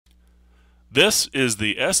This is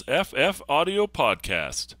the SFFaudio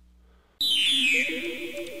Podcast.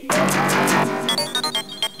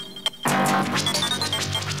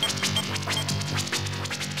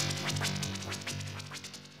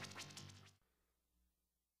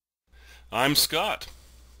 I'm Scott.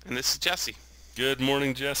 And this is Jesse. Good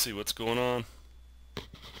morning, Jesse. What's going on?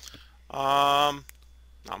 Not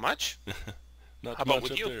much. Not How much about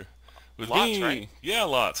with up you? there. With Lots, me, right? yeah,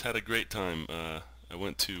 lots. Had a great time. I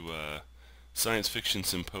went to Science Fiction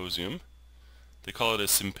Symposium. They call it a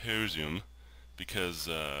symposium because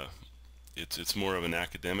it's more of an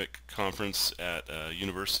academic conference at a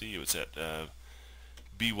university. It was at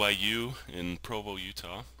BYU in Provo,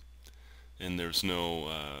 Utah, and there's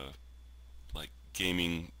no like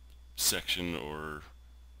gaming section or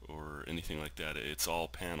anything like that. It's all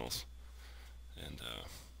panels, and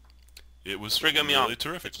it was Brigham really Young.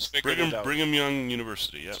 terrific. Just figured it out. Brigham Young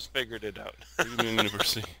University, yeah. Just figured it out. Brigham Young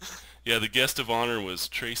University. Yeah, the guest of honor was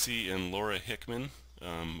Tracy and Laura Hickman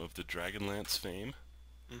of the Dragonlance fame,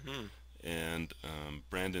 Mm-hmm. and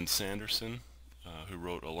Brandon Sanderson, who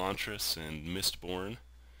wrote Elantris and Mistborn,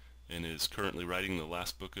 and is currently writing the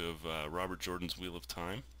last book of Robert Jordan's Wheel of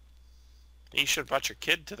Time. You should have brought your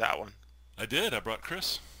kid to that one. I did. I brought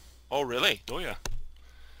Chris. Oh, really? Oh, yeah.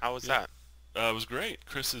 How was Yeah. that? It was great.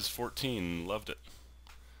 Chris is 14, loved it.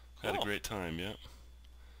 Had a Cool. great time, yeah.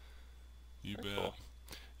 You Very bet. cool.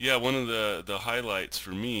 Yeah, one of the highlights for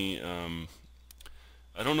me, I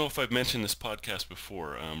don't know if I've mentioned this podcast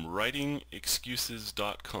before,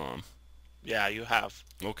 writingexcuses.com. Yeah, you have.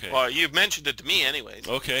 Okay. Well, you've mentioned it to me anyways.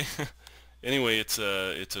 Okay. Anyway, it's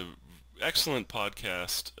a excellent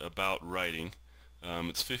podcast about writing.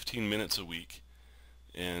 It's 15 minutes a week,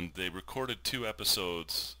 and they recorded 2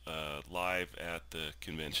 episodes live at the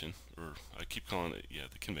convention, or I keep calling it, yeah,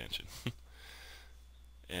 the convention.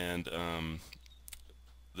 And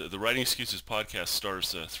the Writing Excuses podcast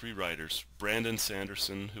stars 3 writers: Brandon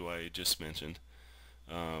Sanderson, who I just mentioned,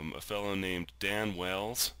 a fellow named Dan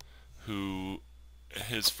Wells, who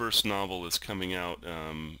his first novel is coming out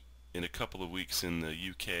in a couple of weeks in the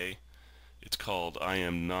UK. It's called I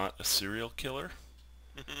Am Not a Serial Killer.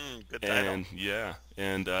 Good title. And yeah,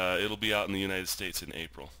 and it'll be out in the United States in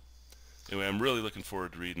April. Anyway, I'm really looking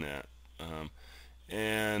forward to reading that.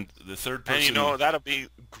 And the third person... And you know, that'll be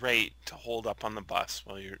great to hold up on the bus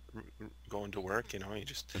while you're going to work. You know, you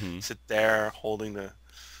just sit there holding the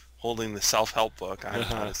self-help book. I'm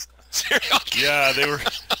not a serial killer. Yeah,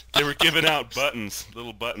 they were giving out buttons,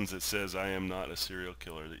 little buttons that says "I am not a serial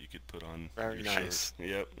killer" that you could put on Very your nice. shirt.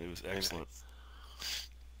 Yep, it was Very excellent. nice.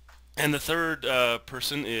 And the third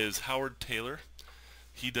person is Howard Taylor.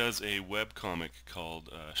 He does a webcomic called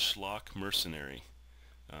Schlock Mercenary.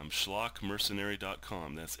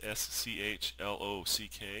 Schlockmercenary.com. That's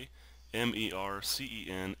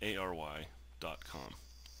SCHLOCKMERCENARY.com.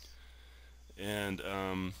 And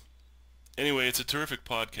anyway, it's a terrific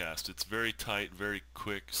podcast. It's very tight, very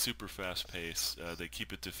quick, super fast pace. They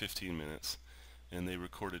keep it to 15 minutes, and they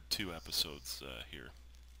recorded 2 episodes here.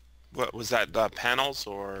 What was that? Panels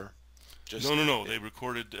or just? No. They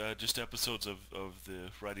recorded just episodes of the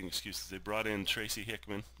Writing Excuses. They brought in Tracy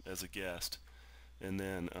Hickman as a guest, and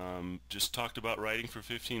then just talked about writing for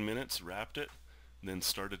 15 minutes, wrapped it, and then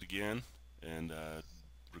started again, and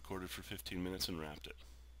recorded for 15 minutes and wrapped it.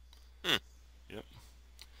 Yep.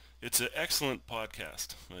 It's an excellent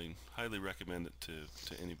podcast. I highly recommend it to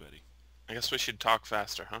anybody. I guess we should talk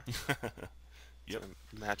faster, huh? Yep. To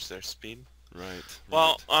match their speed. Right.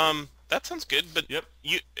 Well, that sounds good. But Yep.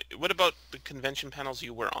 what about the convention panels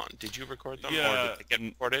you were on? Did you record them, or Yeah, did they get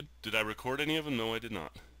recorded? Did I record any of them? No, I did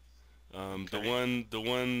not. Okay. The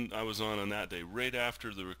one I was on that day, right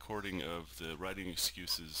after the recording of the Writing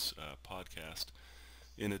Excuses podcast,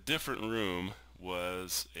 in a different room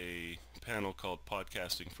was a panel called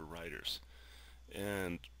Podcasting for Writers,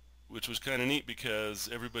 and which was kind of neat because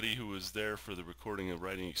everybody who was there for the recording of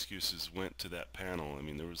Writing Excuses went to that panel. I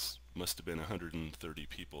mean, must have been 130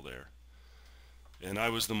 people there, and I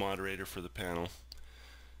was the moderator for the panel,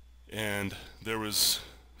 and there was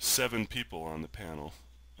 7 people on the panel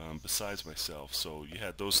besides myself. So you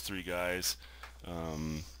had those 3 guys, a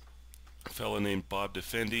fellow named Bob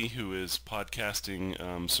Defendi, who is podcasting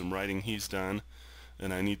some writing he's done,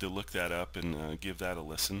 and I need to look that up and give that a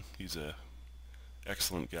listen. He's a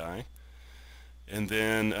excellent guy. And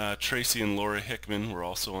then Tracy and Laura Hickman were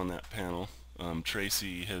also on that panel.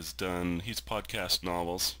 Tracy he's podcast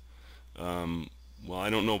novels. Well, I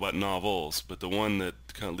don't know about novels, but the one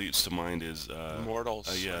that kind of leaps to mind is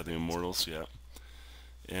Immortals. Yeah, the Immortals, yeah.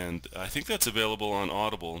 And I think that's available on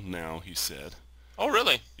Audible now, he said. Oh,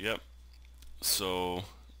 really? Yep. So,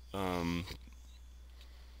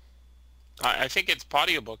 I think it's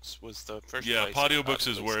Audiobooks was the first Yeah, place. Audiobooks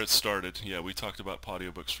is where it started. Yeah, we talked about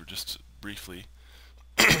Audiobooks for just briefly.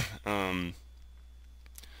 Um,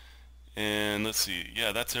 and let's see.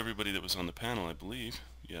 Yeah, that's everybody that was on the panel, I believe.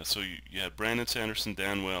 Yeah, so you had Brandon Sanderson,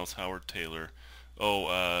 Dan Wells, Howard Taylor.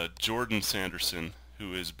 Oh, Jordan Sanderson,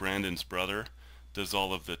 who is Brandon's brother, does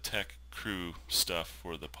all of the tech crew stuff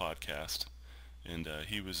for the podcast. And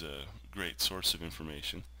he was a great source of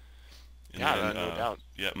information. And Yeah, then, no doubt.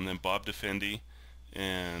 yeah, and then Bob Defendi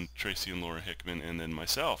and Tracy and Laura Hickman, and then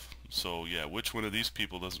myself. So yeah, which one of these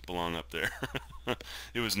people doesn't belong up there?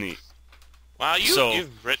 It was neat. Well, So,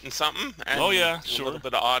 you've written something, and oh yeah, a sure. little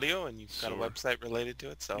bit of audio, and you've got a Sure. website related to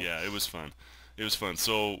it. So Yeah, it was fun. It was fun.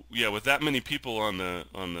 So yeah, with that many people on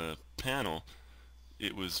the panel,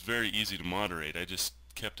 it was very easy to moderate. I just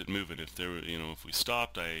kept it moving. If there were, if we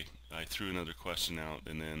stopped, I threw another question out,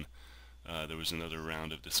 and then there was another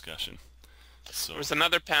round of discussion. So there was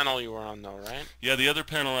another panel you were on, though, right? yeah, the other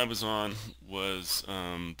panel I was on was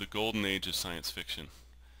the golden age of science fiction,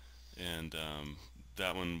 and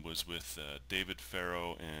that one was with David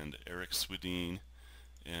Farrow and Eric Swedeen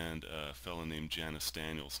and a fellow named Janice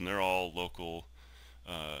Daniels, and they're all local.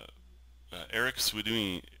 Uh, Eric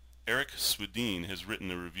Swedeen has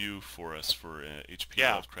written a review for us for a H.P.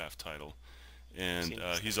 Yeah. Lovecraft title, and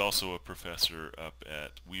Seems- he's also a professor up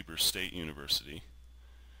at Weber State University.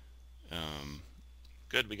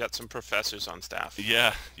 Good, we got some professors on staff.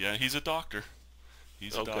 Yeah, he's a doctor.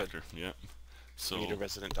 He's Oh, a good. doctor. Yeah. We need a So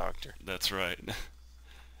resident doctor. that's right.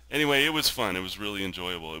 Anyway, it was fun. It was really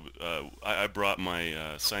enjoyable. I brought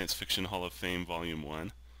my Science Fiction Hall of Fame Volume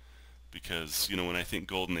 1 because, when I think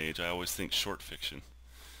Golden Age, I always think short fiction.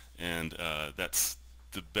 And that's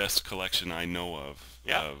the best collection I know of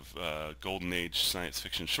Yeah. of Golden Age science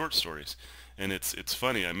fiction short stories. And it's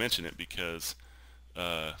funny I mention it because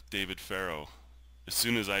David Farrow, as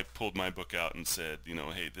soon as I pulled my book out and said,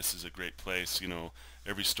 hey, this is a great place,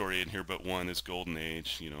 every story in here but one is Golden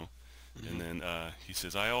Age, and then he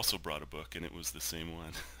says, I also brought a book, and it was the same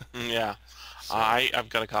one. Yeah, So, I've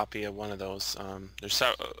got a copy of one of those.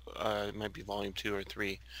 It might be volume 2 or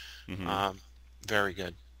 3. mhm. Very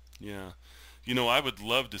good. Yeah. I would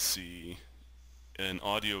love to see an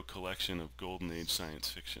audio collection of Golden Age science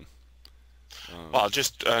fiction. Well,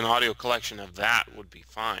 just an audio collection of that would be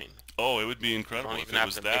fine. Oh, it would be You incredible don't if even it have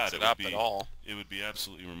was to that. mix it It up would at be all. it would be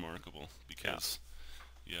absolutely remarkable because,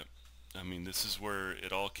 yeah, I mean, this is where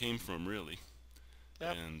it all came from, really.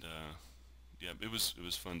 Yep. And yeah, it was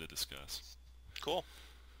fun to discuss. Cool.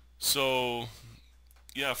 So,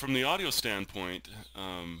 yeah, from the audio standpoint,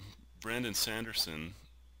 Brandon Sanderson,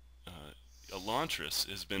 Elantris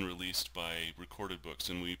has been released by Recorded Books,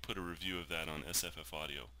 and we put a review of that on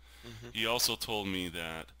SFFaudio. He also told me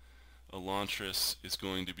that Elantris is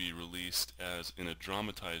going to be released as in a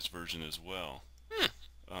dramatized version as well.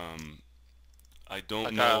 I don't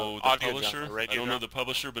Like know a the audio publisher. drama, I radio don't know drama? the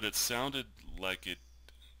publisher, but it sounded like it.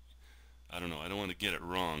 I don't know. I don't want to get it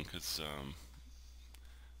wrong because,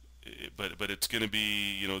 but it's going to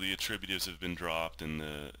be, the attributives have been dropped and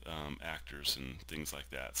the actors and things like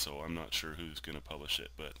that. So I'm not sure who's going to publish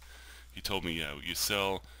it, but he told me, yeah, you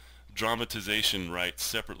sell dramatization rights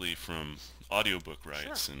separately from audiobook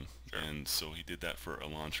rights, Sure. and so he did that for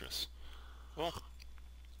Elantris. Cool.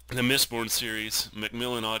 The Mistborn series,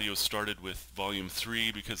 Macmillan Audio started with Volume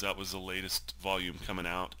 3 because that was the latest volume coming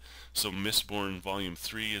out. So Mistborn Volume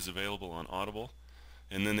 3 is available on Audible.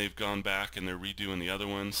 And then they've gone back and they're redoing the other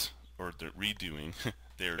ones, or they're redoing,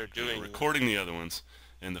 they're doing- recording the other ones,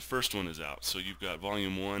 and the first one is out. So you've got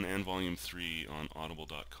Volume 1 and Volume 3 on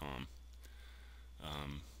audible.com.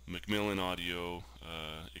 Macmillan Audio,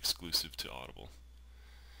 exclusive to Audible.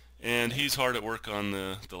 And he's hard at work on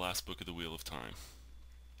the last book of the Wheel of Time,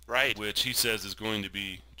 Right. which he says is going to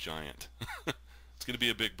be giant. It's going to be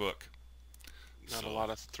a big book. Not a So, lot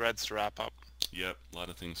of threads to wrap up. Yep, a lot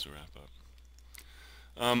of things to wrap up.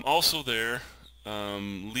 Also there,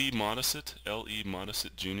 Lee Modesitt, L.E.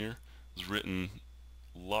 Modesitt Jr., has written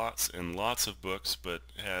lots and lots of books, but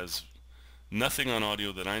has nothing on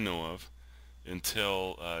audio that I know of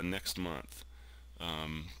until next month.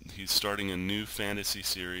 He's starting a new fantasy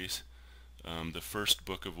series, the first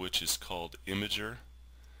book of which is called Imager.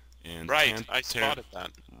 And Right. I spotted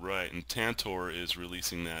that. Right, and Tantor is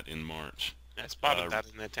releasing that in March. I spotted that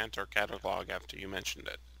in the Tantor catalog after you mentioned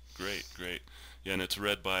it. Great, great. Yeah, and it's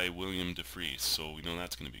read by William DeFries, so we know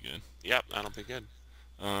that's going to be good. Yep, that'll be good.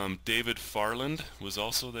 David Farland was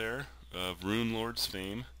also there, of Rune Lords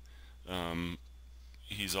fame.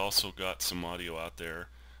 He's also got some audio out there.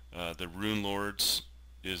 The Rune Lords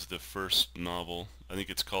is the first novel. I think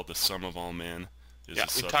it's called The Sum of All Men is Yeah,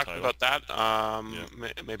 the we subtitle. talked about that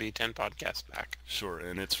Yeah. maybe 10 podcasts back. Sure,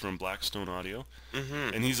 and it's from Blackstone Audio.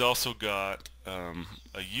 Mm-hmm. And he's also got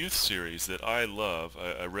a youth series that I love.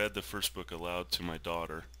 I read the first book aloud to my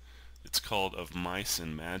daughter. It's called Of Mice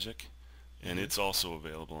and Magic, and Mm-hmm. it's also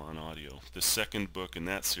available on audio. The second book in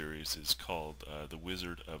that series is called The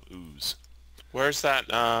Wizard of Ooze. Where's that?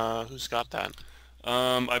 Who's got that?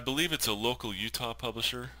 I believe it's a local Utah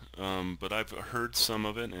publisher, but I've heard some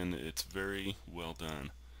of it, and it's very well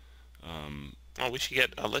done. Um, Oh, we should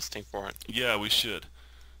get a listing for it. yeah, we should.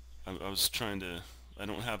 I was trying to. I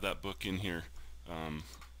don't have that book in here. Um,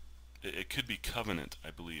 it could be Covenant,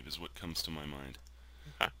 I believe, is what comes to my mind.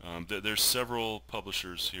 Okay. There's several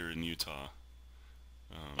publishers here in Utah.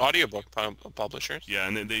 Audiobook publishers. Yeah,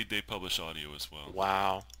 and they publish audio as well.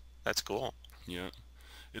 Wow, that's cool. Yeah,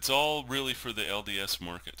 it's all really for the LDS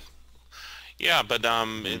market. Yeah, but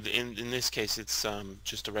in this case, it's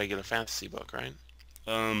just a regular fantasy book, right?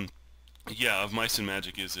 Um, yeah, Of Mice and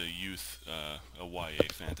Magic is a youth, a YA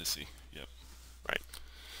fantasy. Yep. Right.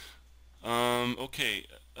 Okay,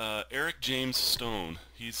 Eric James Stone.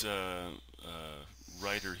 He's a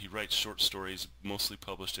writer. He writes short stories, mostly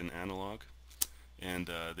published in Analog and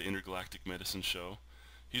the Intergalactic Medicine Show.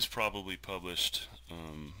 He's probably published,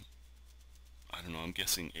 I don't know, I'm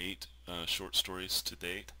guessing 8 short stories to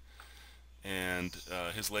date. And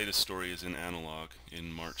his latest story is in Analog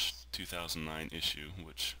in March 2009 issue,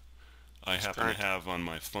 which I happen to have on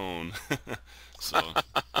my phone. So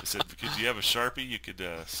I said, could you have a Sharpie? You could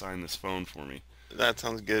sign this phone for me. That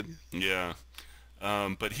sounds good. Yeah.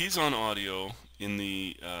 But he's on audio in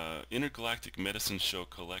the Intergalactic Medicine Show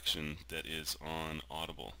collection that is on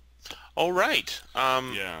Audible. Oh, right.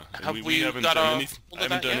 Yeah. And Have we haven't got done a anything. hold of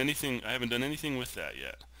that yet? I haven't done anything with that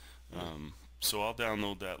yet. So I'll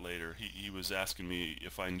download that later. He was asking me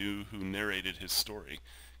if I knew who narrated his story,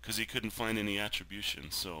 because he couldn't find any attribution.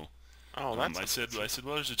 So Oh, that's I said,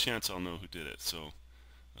 well, there's a chance I'll know who did it. So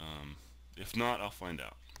if not, I'll find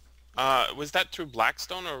out. was that through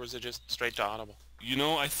Blackstone or was it just straight to Audible? You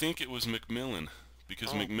know, I think it was Macmillan,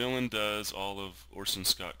 because Oh. Macmillan does all of Orson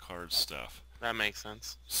Scott Card's stuff. That makes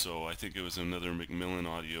sense. So I think it was another Macmillan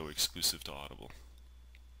audio exclusive to Audible.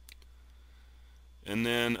 And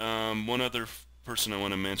then one other person I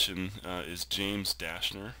want to mention is James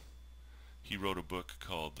Dashner. He wrote a book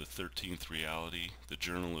called The 13th Reality, The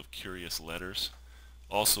Journal of Curious Letters,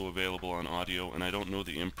 also available on audio, and I don't know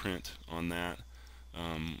the imprint on that.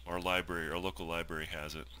 Our local library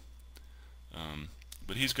has it.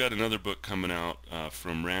 But he's got another book coming out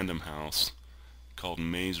from Random House called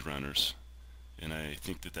Maze Runners, and I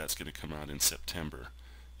think that that's going to come out in September.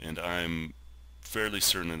 And I'm fairly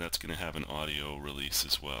certain that that's going to have an audio release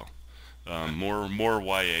as well. More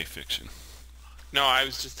YA fiction. No, I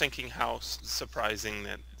was just thinking how surprising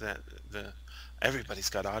that everybody's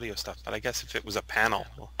got audio stuff. But I guess if it was a panel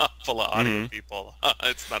full of audio people,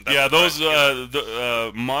 it's not that. Yeah, those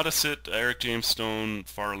Modicet, Eric James Stone,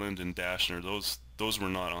 Farland, and Dashner. Those were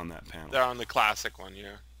not on that panel. They're on the classic one.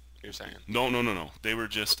 You're saying? No. They were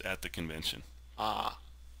just at the convention. Ah.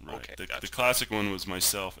 Right. Okay. The Gotcha. classic one was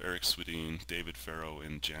myself, Eric Swedeen, David Farrow,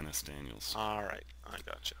 and Janice Daniels. All right. I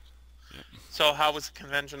gotcha. Yep. So how was the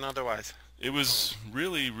convention otherwise? It was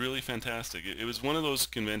really, really fantastic. It was one of those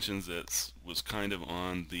conventions that was kind of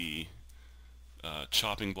on the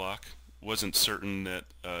chopping block. Wasn't certain that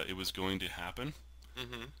it was going to happen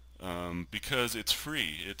because it's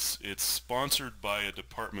free. It's sponsored by a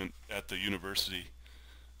department at the university,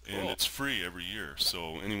 and Cool. it's free every year.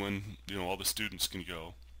 So anyone, all the students can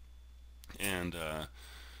go. And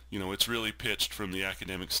it's really pitched from the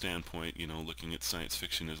academic standpoint. Looking at science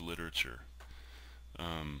fiction as literature.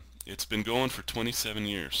 It's been going for 27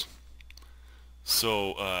 years.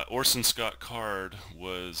 So Orson Scott Card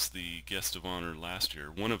was the guest of honor last year,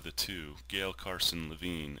 one of the two. Gail Carson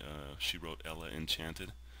Levine, she wrote Ella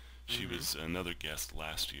Enchanted. She was another guest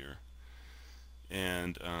last year.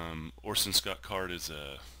 And Orson Scott Card is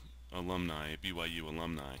a BYU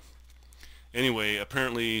alumni. Anyway,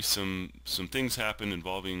 apparently some things happened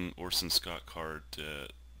involving Orson Scott Card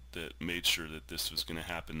that made sure that this was going to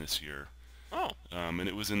happen this year. Oh. And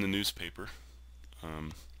it was in the newspaper.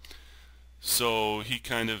 So he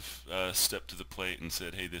kind of stepped to the plate and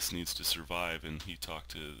said, hey, this needs to survive. And he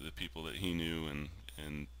talked to the people that he knew,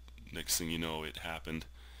 and next thing you know, it happened.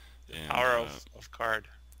 And, Power of Card.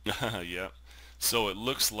 yeah. So it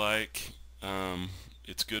looks like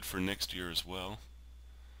it's good for next year as well.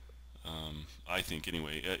 I think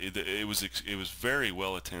anyway. It was very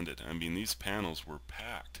well attended. I mean, these panels were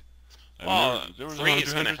packed. Well, free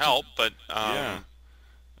is going to help, but yeah.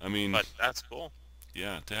 I mean, but that's cool.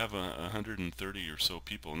 Yeah, to have 130 or so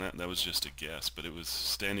people, and that was just a guess, but it was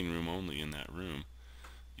standing room only in that room,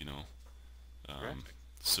 you know. Um, Terrific.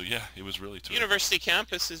 so yeah, it was really terrific. University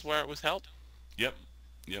campus is where it was held. Yep,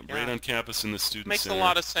 yep, right Yeah, on campus in the student makes a center.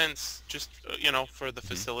 lot of sense. Just for the Hmm.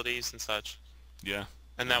 facilities and such. Yeah,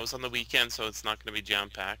 And yeah, that was on the weekend, so it's not going to be jam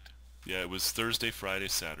packed. yeah. It was Thursday, Friday,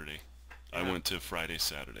 Saturday. I Yeah, went to Friday,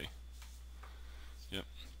 Saturday. Yep,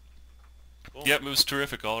 cool. yep. It was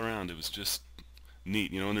terrific all around. It was just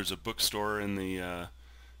neat, and there's a bookstore in the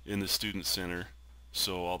student center,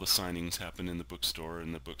 so all the signings happened in the bookstore,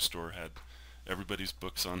 and the bookstore had everybody's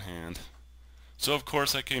books on hand. So of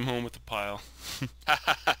course I came home with a pile,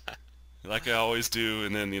 like I always do,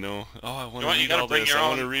 and then oh, I want to You read got to all bring this, your I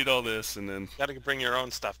want own. to read all this, and then Got to bring your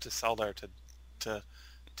own stuff to sell there to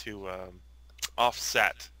to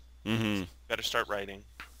offset. mm-hmm, Better start writing,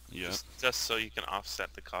 yeah, just so you can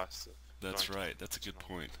offset the costs of going that's to right. That's a good professional.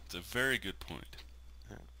 point. It's a very good point.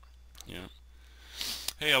 Yeah. Yeah.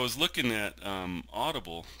 Hey, I was looking at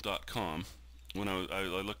Audible.com when I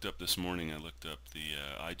looked up this morning. I looked up the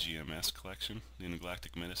IGMS collection, the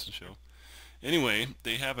Intergalactic Medicine Show. Anyway,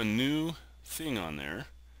 they have a new thing on there.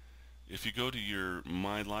 If you go to your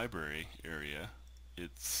My Library area,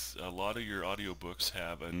 it's a lot of your audiobooks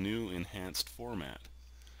have a new enhanced format.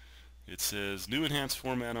 It says new enhanced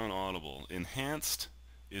format on Audible. Enhanced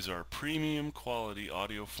is our premium quality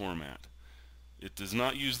audio format. It does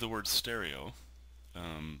not use the word stereo,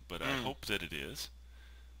 but I Mm. hope that it is,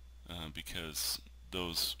 because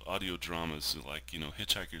those audio dramas like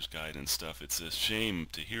Hitchhiker's Guide and stuff, it's a shame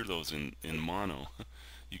to hear those in mono.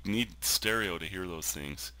 You need stereo to hear those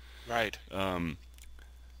things. Right. Um,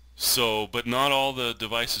 but not all the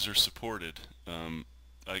devices are supported.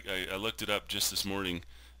 I looked it up just this morning,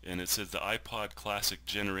 and it says the iPod Classic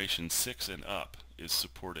Generation 6 and up is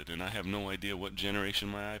supported, and I have no idea what generation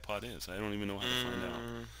my iPod is. I don't even know how to find out.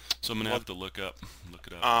 Mm. So I'm gonna Well, have to look it up.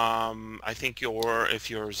 I think if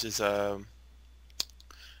yours is a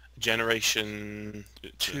generation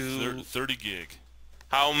It's a 2, 30 gig.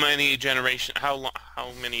 how many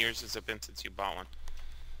years has it been since you bought one?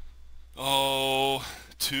 Oh,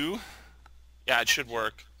 2? Yeah, it should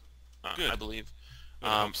work. I Good. believe.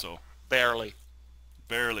 Good, I Um, hope so. barely,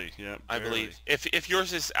 Barely, yeah, I barely. believe. If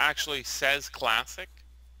yours is actually says classic,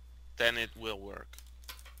 then it will work.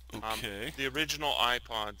 Okay. The original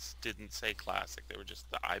iPods didn't say classic; they were just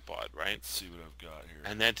the iPod, right? Let's see what I've got here.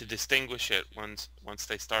 And then to distinguish it, once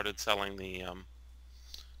they started selling the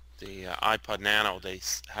iPod Nano, they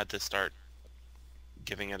had to start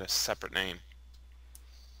giving it a separate name.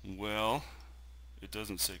 Well, it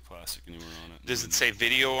doesn't say classic anywhere on it. Does it say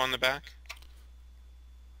video on the back?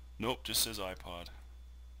 Nope, just says iPod.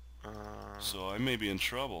 Uh, So I may be in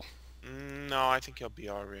trouble. no, I think you'll be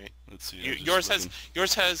all right. Let's see. Yours has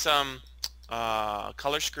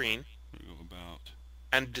color screen Go about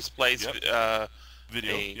and displays Yep.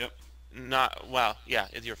 Video. a Yep. not well. Yeah,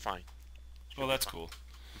 you're fine. Oh, You'll be that's fine. cool.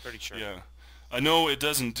 I'm pretty sure. Yeah. I know it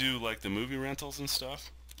doesn't do like the movie rentals and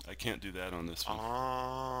stuff. I can't do that on this one.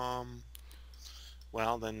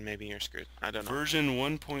 Well, then maybe you're screwed. I don't know. Version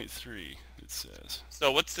 1.3, it says.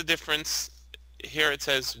 So what's the difference? Here it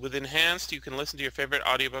says, with Enhanced, you can listen to your favorite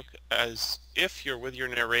audiobook as if you're with your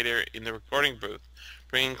narrator in the recording booth,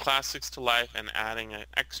 bringing classics to life and adding an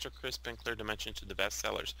extra crisp and clear dimension to the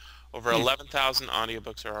bestsellers. Over 11,000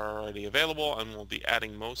 audiobooks are already available, and we'll be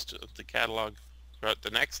adding most of the catalog throughout the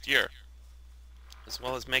next year, as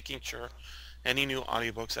well as making sure any new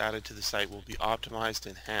audiobooks added to the site will be optimized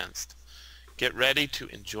and enhanced. Get ready to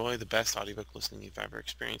enjoy the best audiobook listening you've ever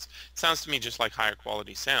experienced. It sounds to me just like higher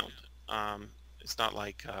quality sound. It's not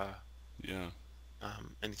like Yeah,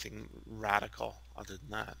 anything radical other than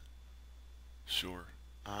that. sure.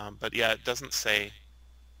 But yeah, it doesn't say.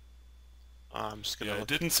 I'm just gonna Yeah, it look.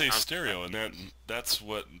 didn't say Sound stereo, and that's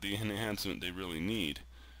what the enhancement they really need.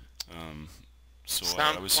 Um, so I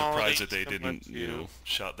sound was quality surprised that they similar didn't, to.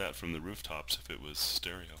 shout that from the rooftops if it was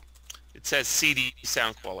stereo. It says CD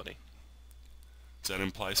sound quality. Does that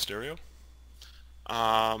imply stereo?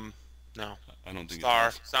 No. I don't think it Star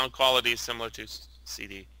does. sound quality is similar to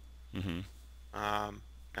CD. Mm-hmm.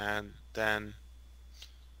 And then,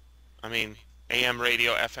 I mean, AM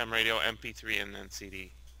radio, FM radio, MP3, and then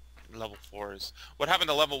CD. Level 4 is... What happened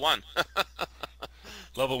to level 1?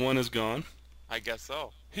 Level 1 is gone. I guess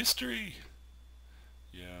so. History.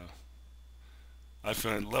 Yeah. I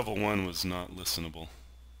found level 1 was not listenable.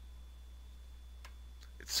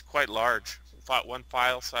 It's quite large. One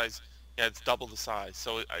file size, yeah, it's double the size.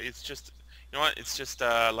 So it's just, you know what? It's just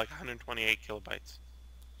like 128 kilobytes.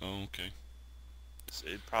 Oh, okay. It's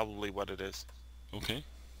probably what it is. Okay.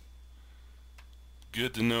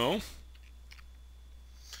 Good to know.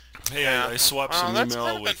 Hey, Yeah. I swapped Well, some that's email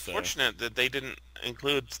kind of with. unfortunate that they didn't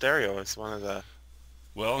include stereo as one of the.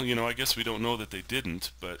 Well, I guess we don't know that they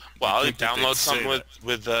didn't, but you'd Well, you think that they'd download say something that.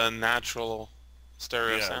 with natural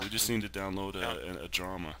stereo Yeah, we sound. just need to download Yeah. a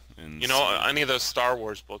drama and You know, see. any of those Star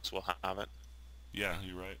Wars books will have it. Yeah,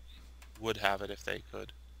 you're right. Would have it if they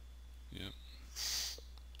could. Yeah.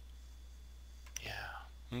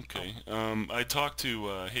 Yeah. Okay. I talked to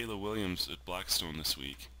Hayla Williams at Blackstone this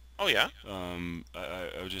week. Oh yeah.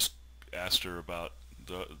 I just asked her about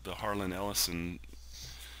the Harlan Ellison.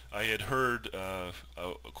 I had heard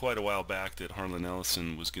quite a while back that Harlan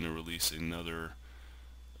Ellison was going to release another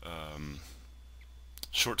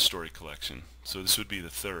short story collection. So this would be the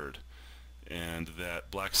third, and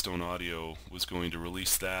that Blackstone Audio was going to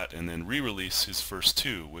release that and then re-release his first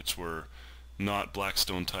two, which were not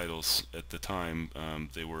Blackstone titles at the time.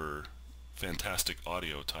 They were Fantastic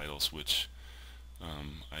Audio titles, which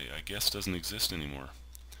I guess doesn't exist anymore.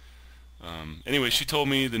 Anyway, she told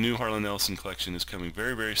me the new Harlan Ellison collection is coming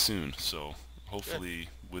very, very soon, so hopefully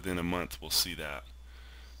within a month we'll see that.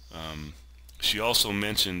 She also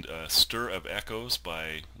mentioned Stir of Echoes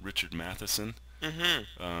by Richard Matheson.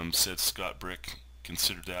 Mm-hmm. Said Scott Brick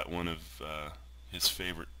considered that one of his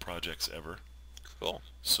favorite projects ever. Cool.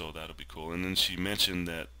 So that'll be cool. And then she mentioned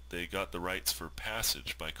that they got the rights for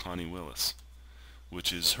Passage by Connie Willis,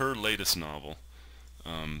 which is her latest novel.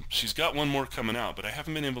 She's got one more coming out, but I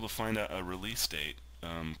haven't been able to find out a release date,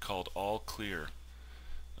 called All Clear,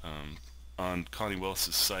 on Connie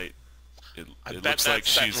Willis's site. It looks like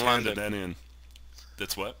she's handed that in.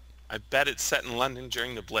 That's what? I bet it's set in London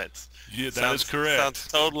during the Blitz. Yeah, that is correct. Sounds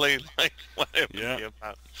totally like what it would be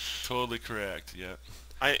about. Totally correct, yeah.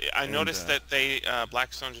 I noticed that they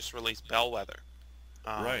Blackstone just released Bellwether.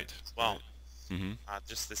 Right. As well. Right. Mm-hmm.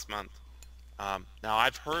 Just this month. Now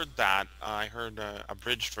I've heard that. I heard a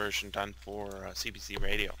abridged version done for CBC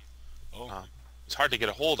Radio. Oh. It's hard to get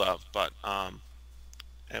a hold of, but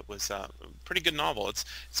it was a pretty good novel. It's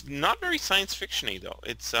not very science fiction-y though.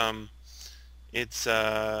 It's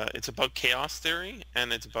about chaos theory,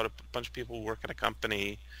 and it's about a bunch of people who work at a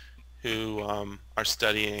company who are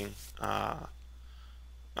studying how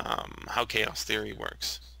chaos theory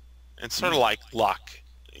works. It's sort of like luck,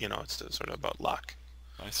 it's sort of about luck.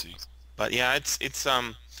 I see. But yeah, it's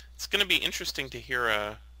going to be interesting to hear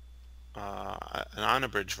an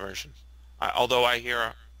unabridged version. Although I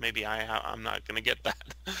hear maybe I'm not going to get that.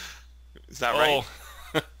 Is that right?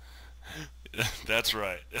 Oh, that's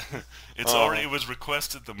right. It was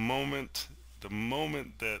requested the moment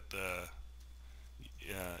that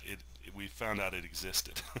we found out it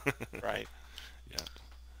existed. Right. Yeah.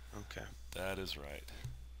 Okay. That is right.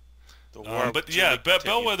 But yeah,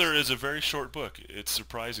 Bellwether is a very short book. It's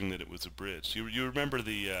surprising that it was abridged. You remember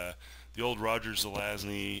the old Roger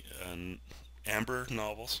Zelazny and Amber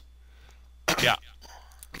novels? Yeah.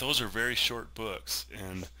 Those are very short books,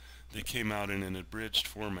 and they came out in an abridged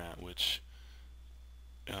format, which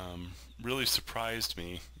really surprised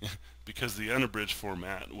me because the unabridged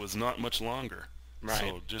format was not much longer. Right.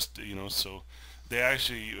 So just so they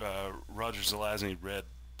actually Roger Zelazny read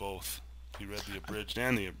both. He read the abridged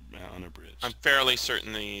and the unabridged. I'm fairly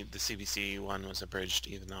certain the CBC one was abridged,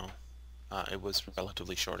 even though it was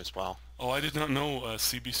relatively short as well. Oh, I did not know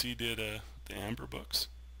CBC did the Amber books.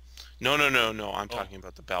 No. I'm talking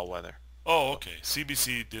about the Bellwether. Oh, okay.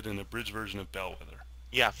 CBC did an abridged version of Bellwether.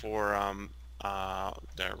 Yeah, for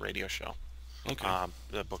their radio show. Okay.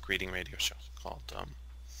 The book reading radio show called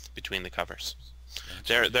Between the Covers.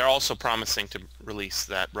 Gotcha. They're also promising to release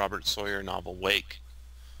that Robert Sawyer novel Wake.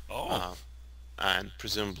 Oh. And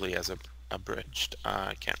presumably as abridged.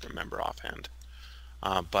 I can't remember offhand.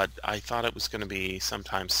 But I thought it was going to be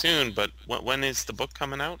sometime soon. But when is the book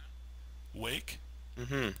coming out? Wake?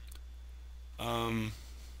 Mm-hmm.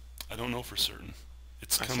 I don't know for certain.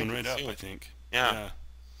 It's coming right up, I think. Yeah.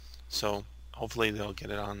 So hopefully they'll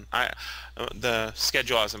get it on. The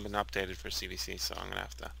schedule hasn't been updated for CBC, so I'm gonna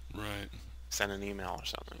have to send an email or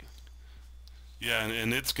something. Yeah,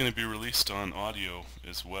 and it's going to be released on audio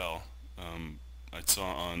as well. I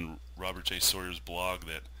saw on Robert J. Sawyer's blog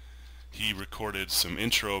that he recorded some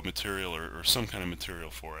intro material or some kind of material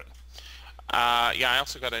for it. Yeah, I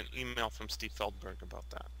also got an email from Steve Feldberg about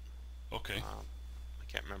that. Okay.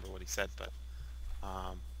 I can't remember what he said, but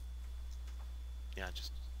yeah,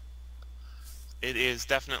 it is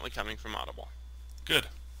definitely coming from Audible. Good.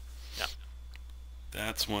 Yeah.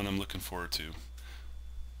 That's one I'm looking forward to.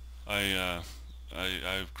 I've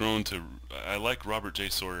grown to I like Robert J.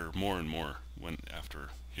 Sawyer more and more after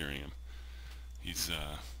hearing him. He's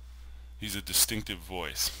a distinctive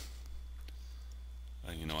voice.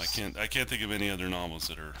 I can't think of any other novels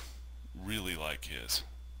that are really like his.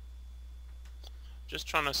 just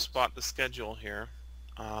trying to spot the schedule here.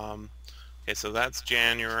 Okay, so that's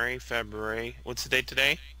January, February. What's the date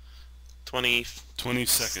today?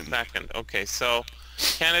 22nd. Okay, so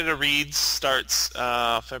Canada Reads starts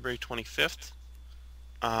February 25th.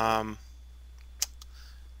 And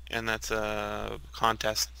that's a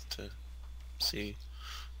contest to see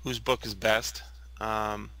whose book is best.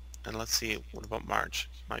 And let's see, what about March?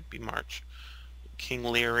 Might be March. King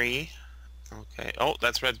Leary. Okay. Oh,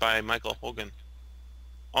 that's read by Michael Hogan.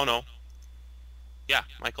 Oh, no. Yeah,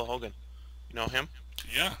 Michael Hogan. You know him?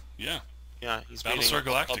 Yeah. Yeah, he's Battlestar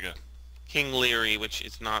reading Galactica. King Leary, which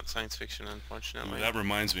is not science fiction, unfortunately. Ooh, that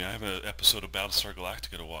reminds me, I have an episode of Battlestar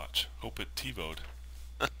Galactica to watch. Hope it TiVo'd.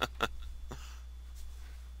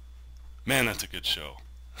 Man, that's a good show.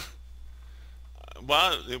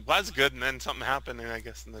 Well, it was good, and then something happened, I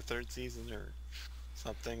guess, in the third season or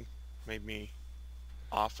something made me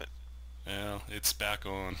off it. Well, it's back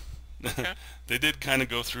on. Okay. They did kind of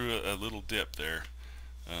go through a little dip there,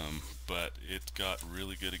 but it got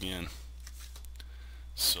really good again.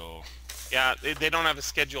 So. Yeah, they don't have a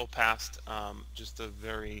schedule past just the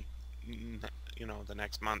very, the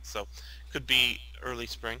next month. So could be early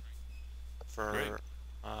spring for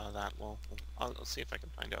right. that. Well, I'll see if I can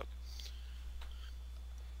find out.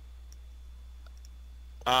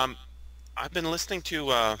 I've been listening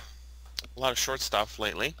to a lot of short stuff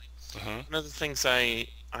lately. Uh-huh. One of the things I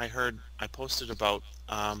heard, I posted about,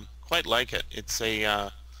 quite like it. It's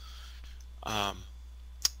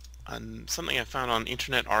something I found on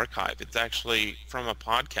Internet Archive. It's actually from a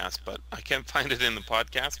podcast, but I can't find it in the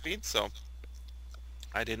podcast feed, so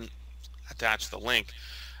I didn't attach the link.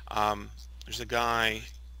 There's a guy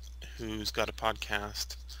who's got a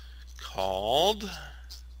podcast called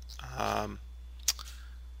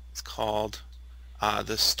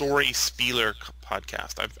the Story Spieler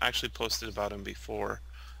podcast. I've actually posted about him before.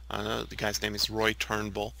 The guy's name is Roy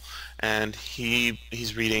Turnbull, and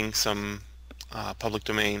he's reading some public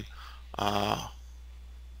domain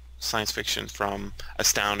science fiction from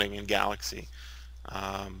Astounding and Galaxy.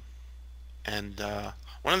 And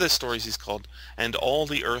one of the stories is called "And All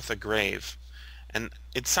the Earth a Grave." And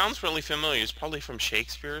it sounds really familiar. It's probably from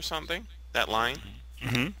Shakespeare or something, that line.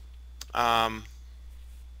 Mm-hmm.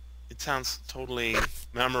 It sounds totally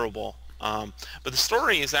memorable. But the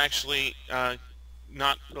story is actually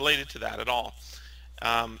not related to that at all.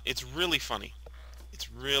 It's really funny.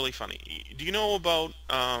 It's really funny. Do you know about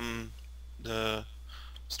the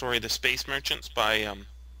story "The Space Merchants" by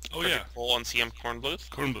Frederick Cole and C.M. Kornbluth?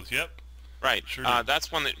 Kornbluth, yep. Right. Sure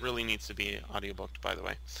that's one that really needs to be audiobooked, by the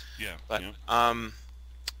way. Yeah. But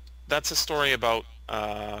that's a story about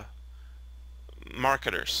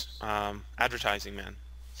marketers, advertising men,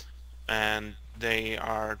 and they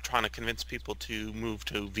are trying to convince people to move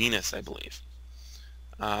to Venus, I believe,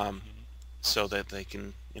 so that they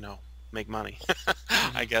can, make money.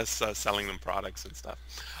 I guess selling them products and stuff.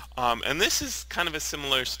 And this is kind of a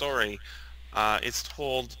similar story. It's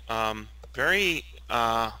told very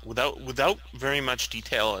without very much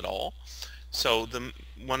detail at all. So the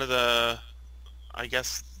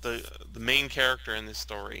main character in this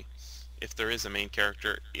story, if there is a main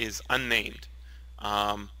character, is unnamed,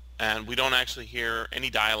 and we don't actually hear any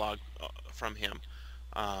dialogue from him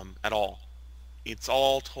at all. It's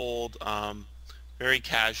all told very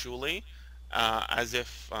casually, as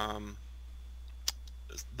if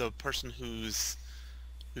the person who's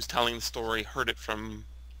telling the story heard it from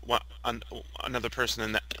another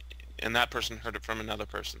person, and that person heard it from another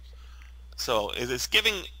person. So it's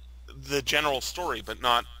giving the general story, but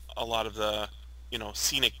not a lot of the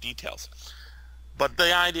scenic details. But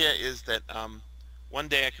the idea is that one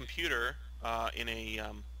day a computer in a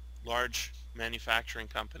large manufacturing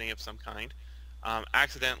company of some kind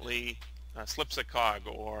accidentally slips a cog,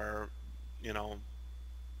 or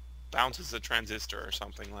bounces a transistor or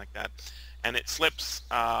something like that, and it slips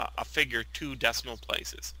a figure 2 decimal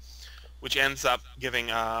places, which ends up giving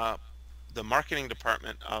the marketing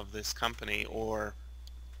department of this company, or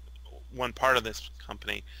one part of this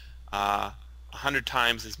company, 100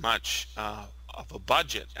 times as much of a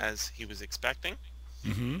budget as he was expecting,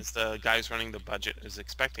 as the guy who's running the budget is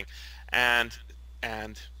expecting, and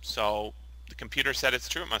so the computer said it's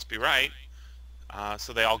true, it must be right,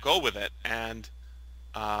 so they all go with it, and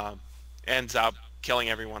ends up killing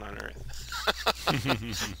everyone on Earth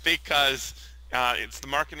because it's the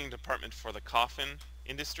marketing department for the coffin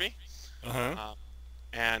industry.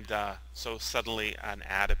 And so suddenly an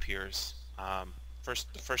ad appears. The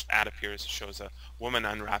first ad appears, shows a woman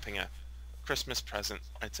unwrapping a Christmas present.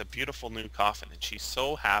 It's a beautiful new coffin, and she's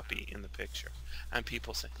so happy in the picture. And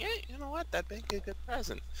people say, yeah, you know what, that'd make a good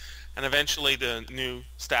present. And eventually the new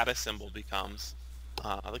status symbol becomes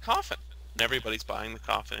the coffin. And everybody's buying the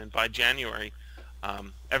coffin. And by January,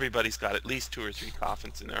 everybody's got at least 2 or 3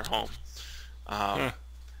 coffins in their home. Huh.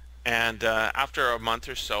 And after a month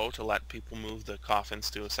or so, to let people move the coffins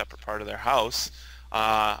to a separate part of their house,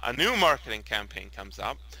 a new marketing campaign comes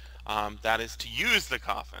up. That is to use the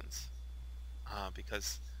coffins.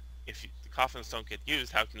 Because if the coffins don't get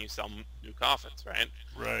used, how can you sell new coffins, right?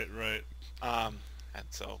 Right, right. And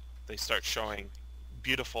so they start showing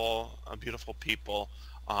beautiful people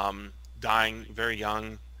dying very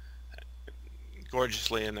young,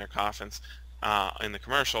 gorgeously in their coffins in the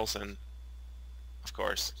commercials, and of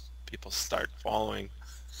course people start following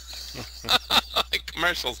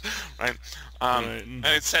commercials, right? Right. And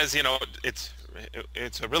it says,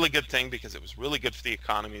 it's a really good thing because it was really good for the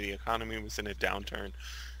economy. The economy was in a downturn.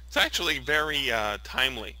 It's actually very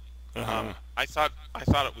timely. Uh-huh. I thought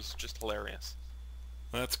it was just hilarious.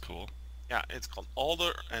 That's cool. Yeah, it's called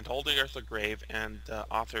Alder and All the Earth Are Grave, and the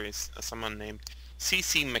author is someone named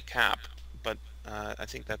C.C. McCapp, but I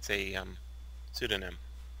think that's a pseudonym.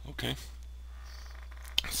 Okay.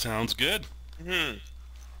 Sounds good.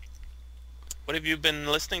 What have you been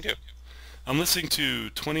listening to? I'm listening to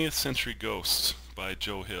 20th Century Ghosts by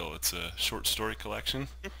Joe Hill. It's a short story collection.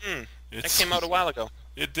 That came out a while ago.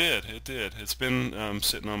 It did. It's been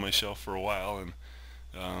sitting on my shelf for a while, and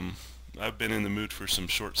I've been in the mood for some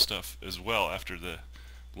short stuff as well after the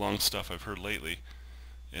long stuff I've heard lately.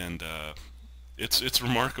 And it's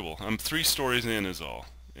remarkable. I'm 3 stories in is all,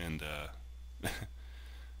 and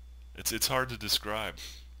it's hard to describe.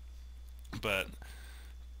 But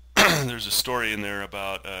there's a story in there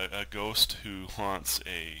about a ghost who haunts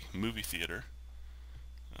a movie theater.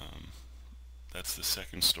 That's the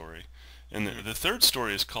second story. And the third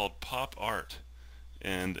story is called Pop Art.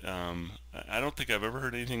 And I don't think I've ever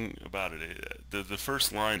heard anything about it. The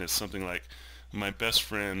first line is something like, my best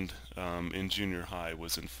friend in junior high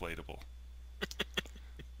was inflatable.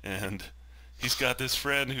 And he's got this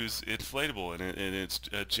friend who's inflatable, and it's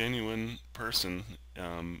a genuine person,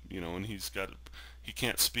 and he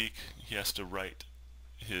can't speak. He has to write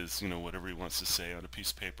his, whatever he wants to say on a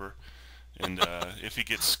piece of paper. And if he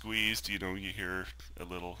gets squeezed, you hear a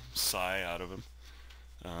little sigh out of him.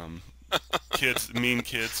 Mean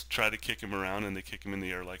kids try to kick him around, and they kick him in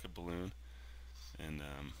the air like a balloon. And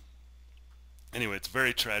anyway, it's a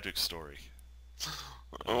very tragic story.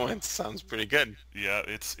 Oh, it sounds pretty good. Yeah,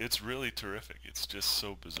 it's really terrific. It's just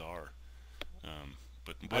so bizarre,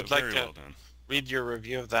 but I'd very like to well done. read your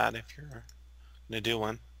review of that if you're going to do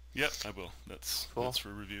one. Yep, I will. That's for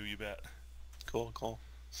review, you bet. Cool.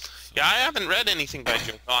 So, Yeah, I haven't read anything by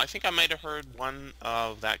Joe. I think I might have heard one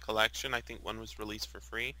of that collection. I think one was released for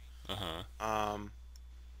free.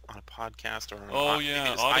 On a podcast or on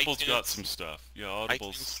Audible's iTunes. got some stuff. Yeah,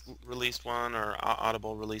 Audible's iTunes released one, or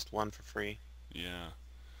Audible released one for free. Yeah.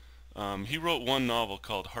 He wrote one novel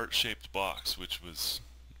called Heart-Shaped Box, which was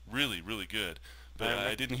really, really good. But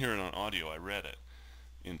I didn't hear it on audio. I read it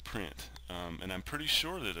in print. And I'm pretty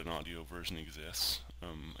sure that an audio version exists.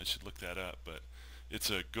 I should look that up. But it's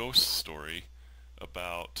a ghost story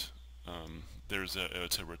about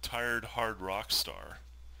it's a retired hard rock star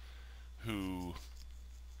who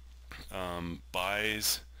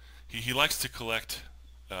buys. He likes to collect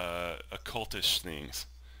occultish things.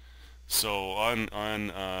 So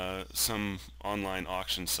on some online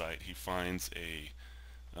auction site, he finds a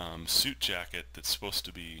suit jacket that's supposed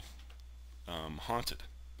to be haunted.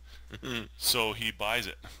 So he buys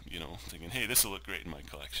it, thinking, hey, this will look great in my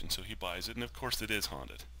collection. So he buys it, and of course it is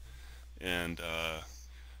haunted. And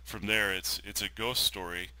from there, it's a ghost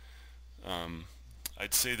story.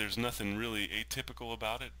 I'd say there's nothing really atypical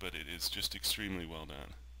about it, but it is just extremely well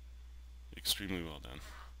done. Extremely well done.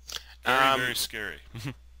 Very, very scary.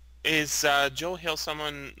 Is Joe Hill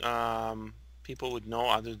someone people would know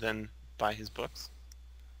other than by his books?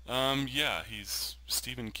 Yeah, he's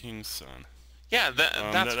Stephen King's son. Yeah, that's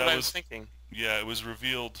what I was thinking. Yeah, it was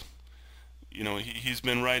revealed, he's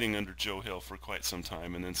been writing under Joe Hill for quite some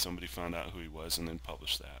time, and then somebody found out who he was and then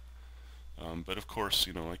published that. But of course,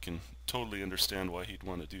 I can totally understand why he'd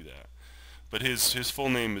want to do that. But his full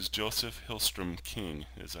name is Joseph Hillstrom King,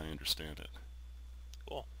 as I understand it.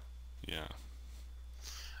 Cool. Yeah.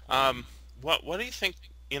 What do you think,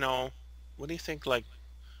 what do you think, like,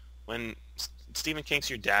 when Stephen King's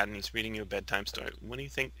your dad and he's reading you a bedtime story, what do you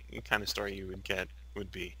think the kind of story you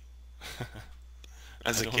would be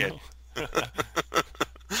as a kid?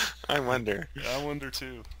 I wonder. Yeah, I wonder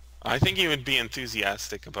too. I think he would be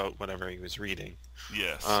enthusiastic about whatever he was reading.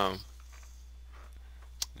 Yes. Yeah.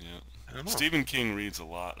 I don't know. Stephen King reads a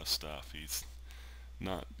lot of stuff. He's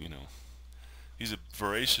not, he's a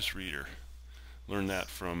voracious reader. Learned that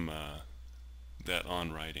from that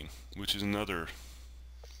On Writing, which is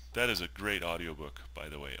that is a great audiobook, by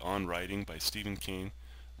the way. On Writing by Stephen King,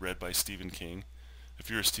 read by Stephen King. If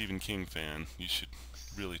you're a Stephen King fan, you should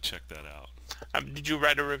really check that out. Did you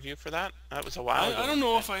write a review for that? That was a while ago. I don't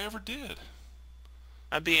know if I ever did.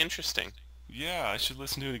 That'd be interesting. Yeah, I should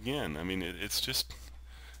listen to it again. I mean,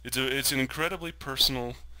 it's an incredibly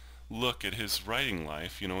personal look at his writing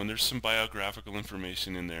life, and there's some biographical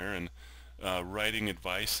information in there, and writing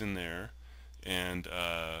advice in there, and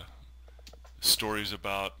stories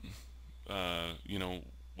about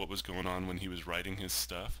what was going on when he was writing his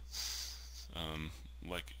stuff,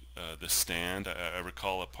 like The Stand. I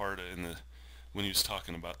recall a part when he was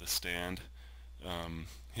talking about The Stand,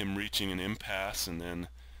 him reaching an impasse and then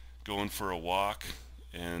going for a walk,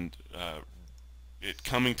 and it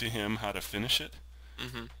coming to him how to finish it,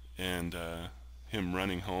 Mm-hmm. and him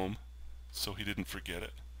running home so he didn't forget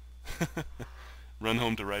it. Run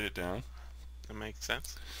home to write it down. That makes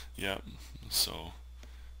sense. Yeah, so,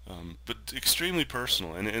 but extremely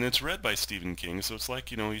personal, and it's read by Stephen King, so it's like,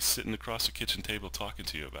 he's sitting across the kitchen table talking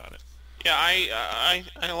to you about it. Yeah,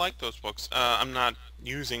 I like those books. I'm not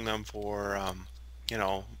using them for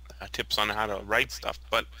tips on how to write stuff,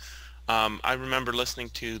 but I remember listening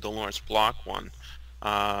to the Lawrence Block one.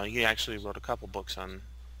 He actually wrote a couple books on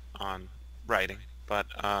writing, but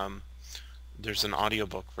there's an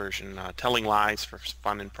audiobook version, Telling Lies for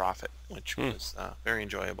Fun and Profit, which was very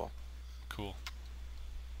enjoyable. Cool.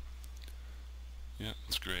 Yeah,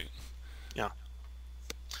 that's great. Yeah.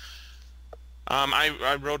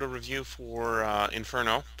 I wrote a review for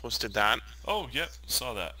Inferno, posted that. Oh, yeah,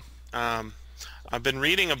 saw that. I've been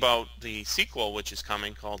reading about the sequel, which is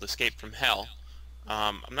coming, called Escape from Hell.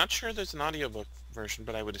 I'm not sure there's an audiobook version,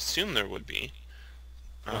 but I would assume there would be,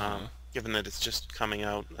 given that it's just coming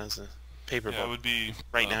out as a paper book. Yeah, it would be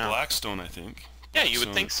right now. Blackstone, I think. Yeah, you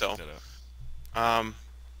would think so.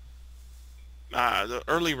 The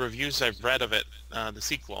early reviews I've read of it, the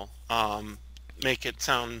sequel, make it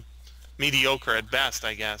sound mediocre at best,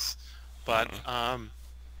 I guess. But I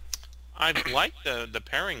like the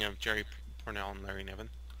pairing of Jerry Pournelle and Larry Niven.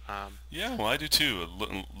 Yeah, well, I do too.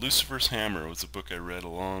 Lucifer's Hammer was a book I read a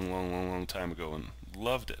long time ago and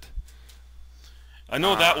loved it. I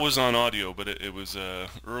know that was on audio, but it was a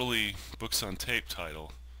early books on tape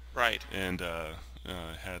title. Right. And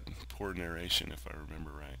had poor narration, if I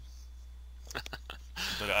remember right.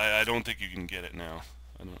 But I don't think you can get it now.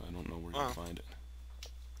 I don't know where you find it.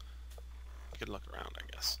 Could look around, I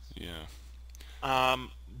guess. Yeah.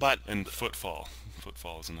 But and Footfall.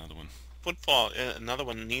 Footfall is another one. Footfall, another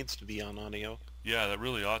one, needs to be on audio. Yeah, that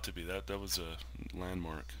really ought to be. That was a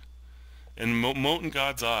landmark. And Mote in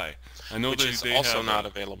God's Eye. I know which is also not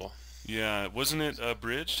available. Yeah, wasn't it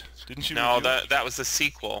abridged? Didn't you? No, review that was the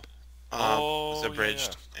sequel. Was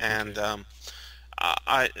abridged, yeah. and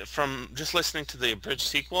I from just listening to the abridged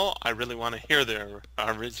sequel, I really want to hear the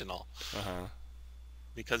original.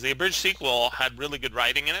 Because the abridged sequel had really good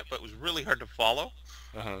writing in it, but it was really hard to follow.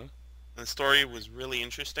 And the story was really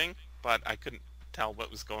interesting, but I couldn't tell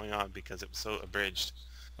what was going on because it was so abridged.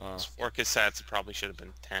 It was 4 cassettes. It probably should have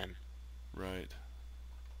been 10. Right.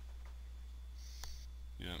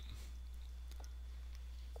 Yeah.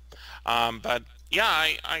 But yeah,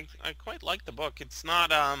 I quite like the book. It's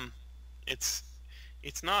not it's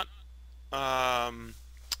not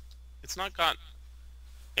got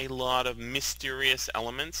a lot of mysterious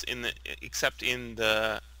elements except in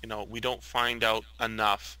the we don't find out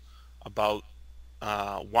enough about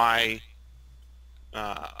why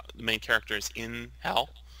the main character is in hell,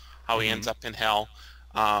 how he ends up in hell.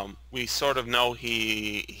 We sort of know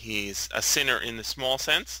he's a sinner in the small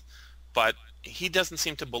sense, but he doesn't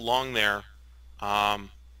seem to belong there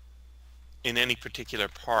in any particular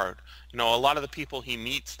part. A lot of the people he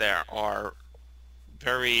meets there are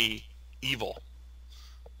very evil.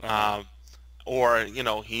 Or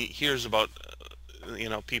he hears about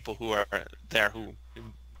people who are there who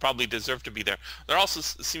probably deserve to be there. There also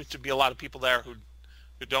seems to be a lot of people there who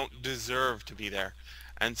don't deserve to be there,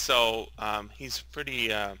 and so he's pretty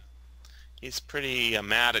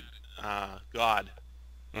mad at God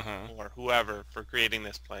or whoever for creating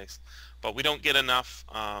this place. But we don't get enough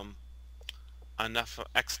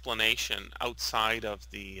explanation outside of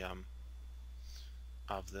the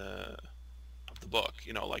book.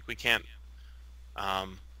 Like we can't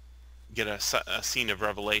get a scene of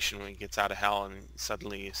revelation when he gets out of hell and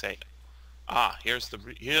suddenly you say, here's the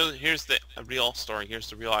real story, here's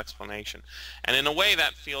the real explanation. And in a way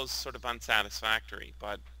that feels sort of unsatisfactory,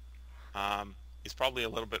 but it's probably a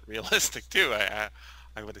little bit realistic too,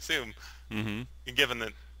 I would assume, given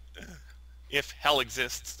that if hell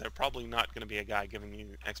exists, they're probably not going to be a guy giving you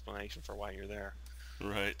an explanation for why you're there.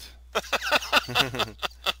 Right.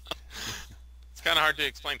 It's kind of hard to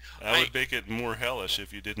explain. That would make it more hellish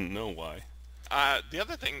if you didn't know why. The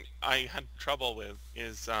other thing I had trouble with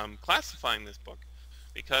is classifying this book,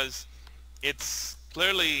 because it's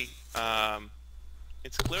clearly a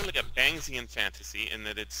Bangsian fantasy in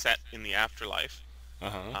that it's set in the afterlife,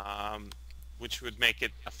 which would make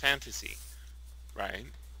it a fantasy, right?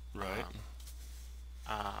 Right.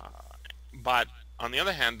 But on the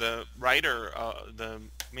other hand, the writer, the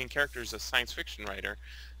main character, is a science fiction writer,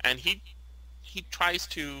 and he tries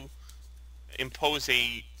to impose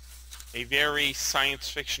a very science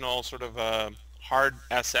fictional sort of a hard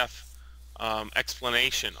SF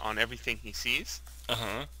explanation on everything he sees,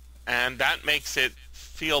 and that makes it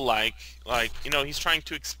feel like he's trying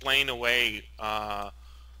to explain away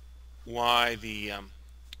why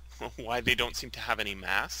they don't seem to have any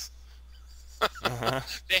mass.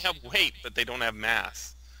 They have weight, but they don't have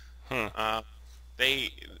mass.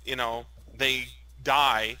 They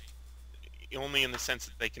die only in the sense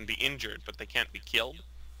that they can be injured, but they can't be killed.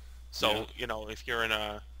 So, if you're in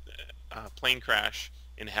a plane crash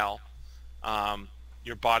in hell,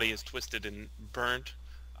 your body is twisted and burnt,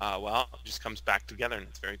 it just comes back together, and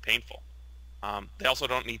it's very painful. They also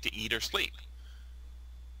don't need to eat or sleep.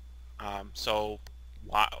 So,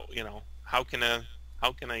 how can a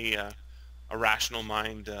rational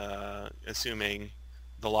mind, assuming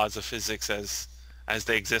the laws of physics as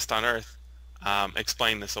they exist on Earth,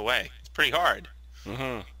 explain this away? It's pretty hard.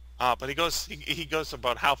 But he goes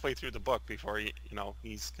about halfway through the book before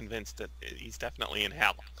he's convinced that he's definitely in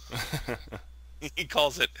hell. He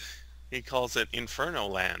calls it Inferno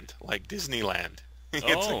Land, like Disneyland. It's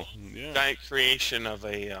a giant creation of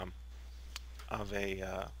a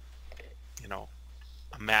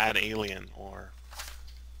mad alien or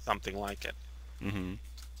something like it.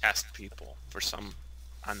 Test people for some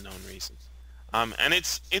unknown reason. And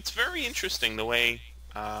it's very interesting the way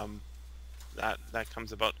that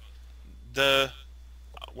comes about.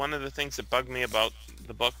 One of the things that bugged me about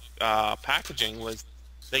the book packaging was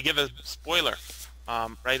they give a spoiler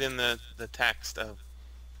right in the text of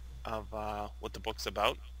what the book's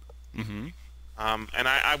about. And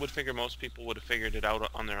I would figure most people would have figured it out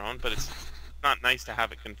on their own, but it's not nice to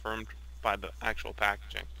have it confirmed by the actual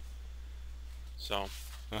packaging. So,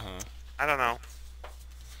 I don't know.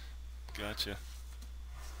 Gotcha.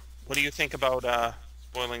 What do you think about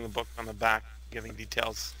spoiling the book on the back, giving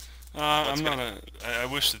details? I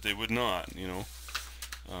wish that they would not,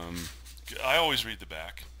 I always read the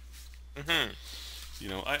back.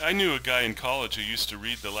 I knew a guy in college who used to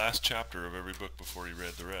read the last chapter of every book before he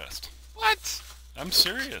read the rest. What? I'm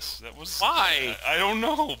serious. That was... Why? I don't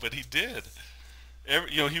know, but he did.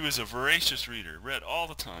 He was a voracious reader, read all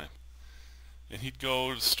the time. And he'd go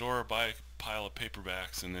to the store, buy a pile of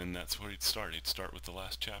paperbacks, and then that's where he'd start. He'd start with the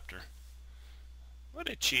last chapter. What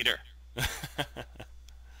a cheater.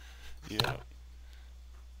 Yeah.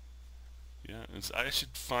 I should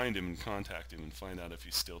find him and contact him and find out if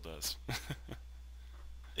he still does.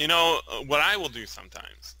 What I will do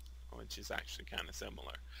sometimes, which is actually kind of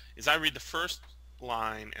similar, is I read the first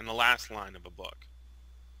line and the last line of a book.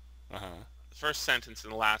 The first sentence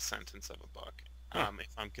and the last sentence of a book,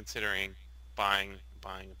 if I'm considering buying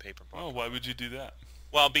a paper book. Oh, why would you do that?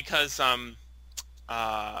 Well, because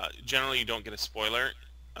generally you don't get a spoiler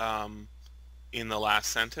in the last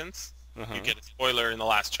sentence. You get a spoiler in the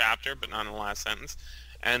last chapter, but not in the last sentence.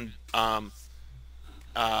 And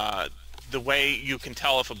the way you can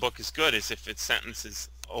tell if a book is good is if its sentence is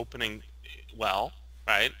opening well,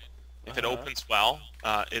 right? If it opens well,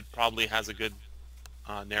 it probably has a good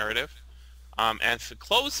narrative. And if it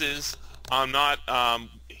closes,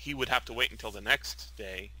 he would have to wait until the next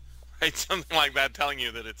day, right? Something like that, telling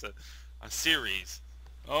you that it's a series.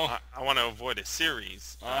 Oh. I want to avoid a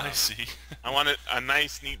series. I see. I want a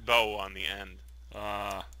nice, neat bow on the end.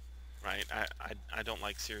 Right. I don't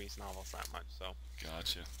like series novels that much, so.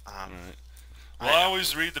 Gotcha. Right. Well, I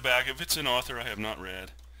always read the back. If it's an author I have not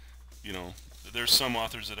read, there's some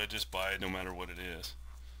authors that I just buy no matter what it is.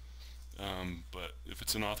 But if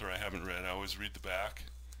it's an author I haven't read, I always read the back,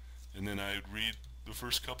 and then I read the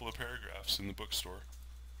first couple of paragraphs in the bookstore.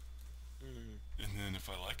 And then if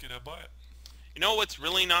I like it, I buy it. You know what's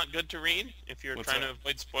really not good to read if you're trying to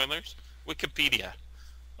avoid spoilers? Wikipedia.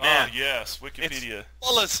 Man, yes, Wikipedia. It's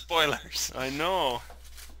full of spoilers. I know.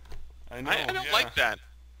 I don't like that.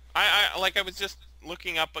 I was just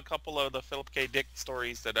looking up a couple of the Philip K. Dick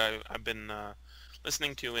stories that I've been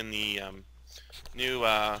listening to in the new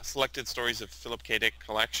Selected Stories of Philip K. Dick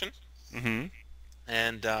collection.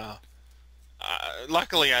 And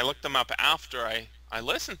luckily I looked them up after I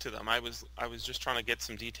listened to them. I was just trying to get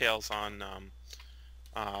some details on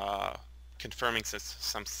confirming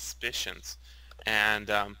some suspicions,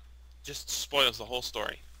 and just spoils the whole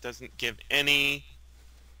story. Doesn't give any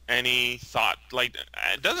thought. Like,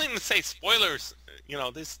 it doesn't even say spoilers. You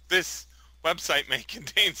know, this website may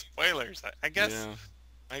contain spoilers. I guess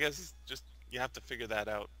Yeah. it's just, you have to figure that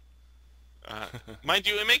out. Mind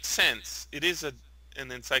you, it makes sense. It is an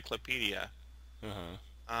encyclopedia.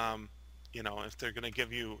 Uh-huh. You know, if they're going to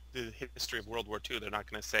give you the history of World War II, they're not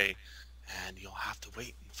going to say, and you'll have to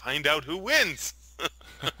wait and find out who wins.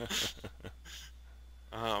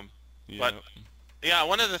 Yeah. But yeah,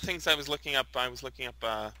 one of the things I was looking up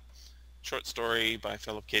a short story by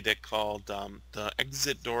Philip K. Dick called "The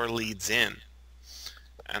Exit Door Leads In,"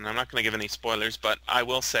 and I'm not going to give any spoilers, but I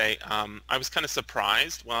will say I was kind of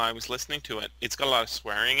surprised while I was listening to it. It's got a lot of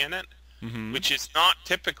swearing in it, Mm-hmm. which is not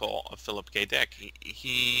typical of Philip K. Dick.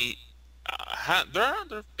 There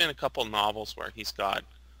have been a couple novels where he's got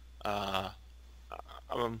a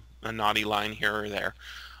naughty line here or there.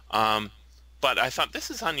 But I thought,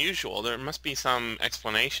 this is unusual. There must be some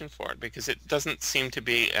explanation for it, because it doesn't seem to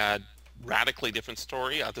be a radically different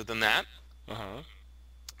story other than that.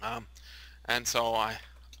 Uh-huh. And so I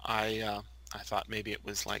thought maybe it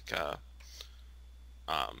was like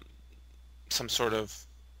some sort of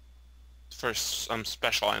for some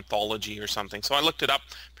special anthology or something. So I looked it up.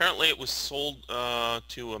 Apparently it was sold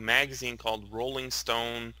to a magazine called Rolling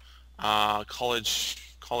Stone College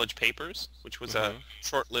Papers, which was a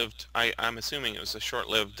short-lived, I'm assuming it was a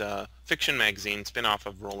short-lived fiction magazine spin-off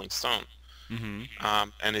of Rolling Stone. Mm-hmm.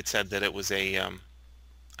 And it said that it was I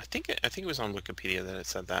think it was on Wikipedia that it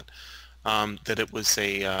said that, that it was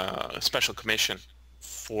a special commission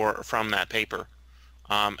from that paper.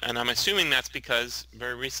 And I'm assuming that's because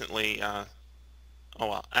very recently, not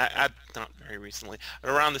very recently,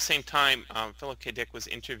 but around the same time, Philip K. Dick was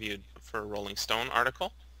interviewed for a Rolling Stone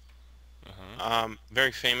article.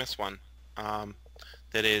 Very famous one,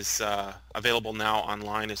 that is available now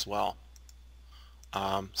online as well.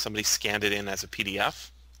 Somebody scanned it in as a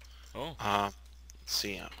PDF. Oh. Let's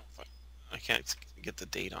see, I can't get the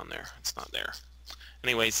date on there. It's not there.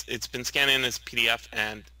 Anyways, it's been scanned in as a PDF,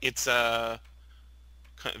 and it's a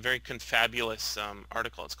very confabulous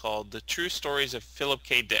article. It's called "The True Stories of Philip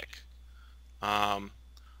K. Dick," and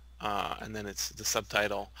then it's the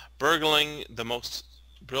subtitle, "Burgling the Most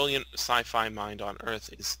Brilliant Sci-Fi Mind on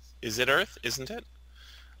Earth." Is it Earth? Isn't it?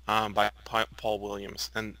 By Paul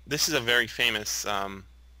Williams. And this is a very famous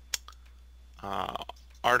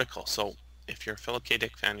article. So if you're a Philip K.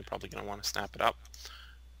 Dick fan, you're probably going to want to snap it up.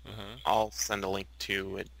 I'll send a link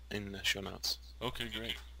to it in the show notes. Okay,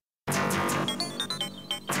 great.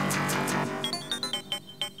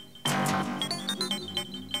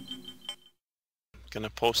 Going to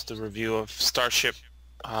post a review of Starship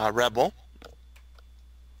Rebel,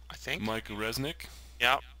 I think. Mike Resnick.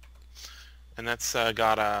 Yeah. And that's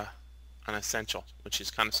got an essential, which is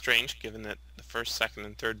kind of strange given that the first, second,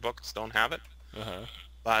 and third books don't have it.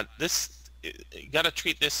 But you got to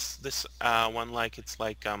treat this one like it's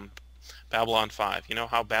like Babylon 5. You know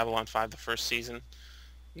how Babylon 5, the first season,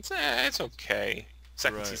 it's okay.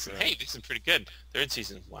 Second season, hey, this is pretty good. Third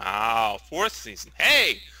season, wow. Fourth season,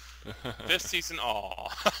 hey. Fifth season, aw.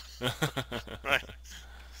 Right.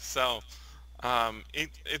 So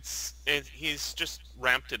he's just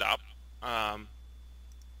ramped it up,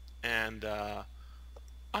 and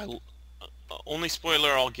only spoiler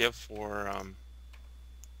I'll give for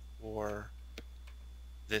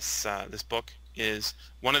this book is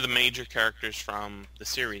one of the major characters from the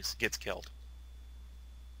series gets killed,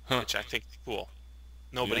 which I think is cool.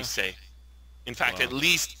 Nobody's safe. In fact, at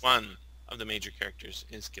least one of the major characters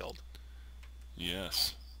is killed.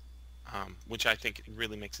 Yes. Which I think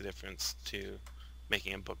really makes a difference to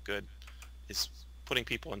making a book good, is putting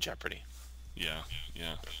people in jeopardy. Yeah,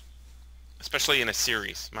 yeah. Especially in a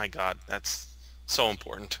series. My God, that's so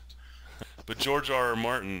important. But George R.R.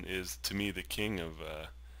 Martin is, to me, the king of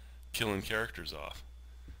killing characters off.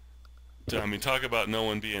 I mean, talk about no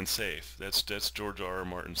one being safe. That's George R.R.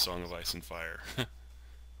 Martin's Song of Ice and Fire.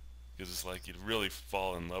 Because it's like you really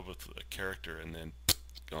fall in love with a character and then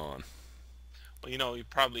gone. Well, you know, he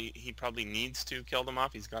probably needs to kill them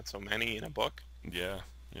off. He's got so many in a book. Yeah,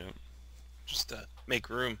 yeah. Just to make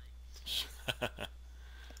room. Yeah,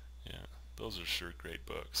 those are sure great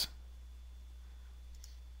books.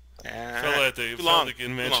 Fellow at the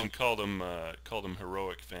convention called them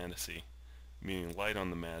heroic fantasy, meaning light on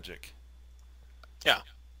the magic. Yeah.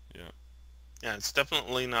 Yeah. Yeah, it's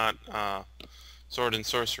definitely not sword and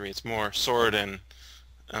sorcery. It's more sword and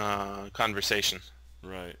conversation.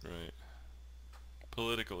 Right, right.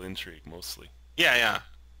 political intrigue mostly. Yeah, yeah.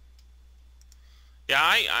 Yeah,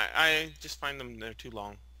 I just find they're too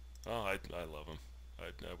long. Oh, I love them.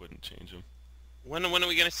 I wouldn't change them. When are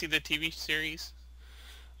we gonna see the TV series?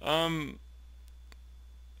 Um,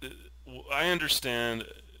 I understand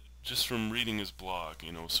just from reading his blog,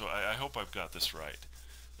 so I hope I've got this right.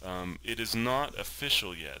 It is not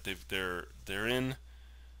official yet. They're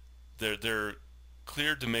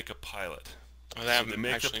cleared to make a pilot. Oh, they So haven't they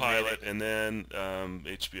make the actually made pilot, it. and then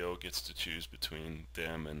HBO gets to choose between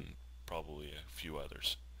them and probably a few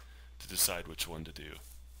others to decide which one to do.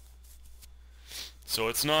 So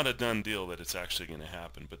it's not a done deal that it's actually going to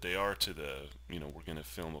happen, but they are to the, we're going to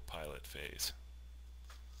film a pilot phase.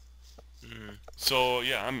 Mm, So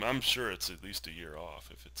yeah, I'm sure it's at least a year off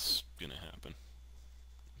if it's going to happen.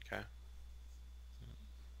 okay.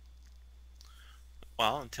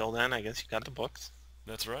 Well, until then, I guess you got the books.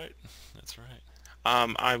 That's right. That's right.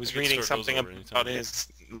 I was I could reading start those something over about anytime. his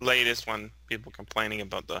latest one. People complaining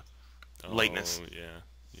about the lateness. Oh yeah,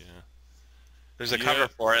 yeah. There's a Yeah, cover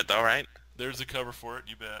for it, though, right? there's a cover for it.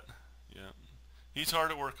 You bet. Yeah. He's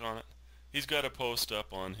hard at work on it. He's got a post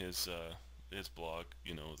up on his blog.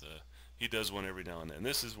 He does one every now and then.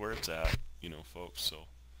 This is where it's at, folks. So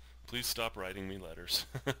please stop writing me letters.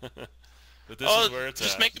 But this Oh, is where it's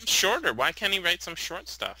just at. make them shorter. Why can't he write some short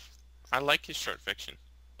stuff? I like his short fiction.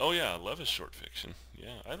 Oh yeah, I love his short fiction.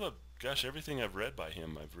 Yeah, I love. Gosh, everything I've read by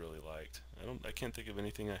him, I've really liked. I can't think of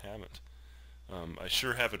anything I haven't. I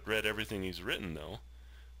sure haven't read everything he's written though.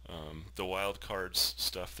 The Wild Cards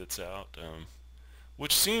stuff that's out,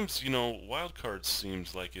 which seems, Wild Cards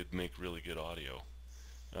seems like it'd make really good audio.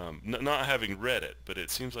 Not having read it, but it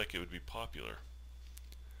seems like it would be popular.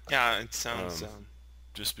 Yeah, it sounds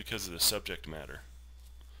Just because of the subject matter.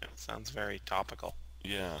 it sounds very topical.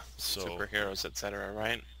 Yeah. So. Superheroes, etc.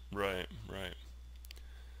 Right? Right. Right.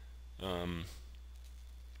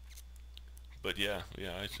 But yeah,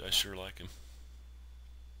 I sure like him.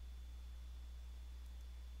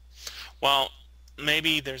 Well,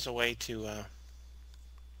 maybe there's a way to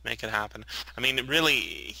make it happen. I mean, really,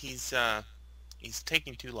 he's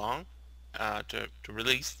taking too long to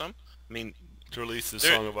release them. I mean, To release the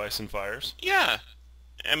there, Song of Ice and Fires. yeah.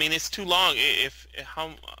 I mean, it's too long. If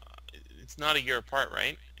how it's not a year apart,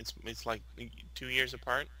 right? It's like 2 years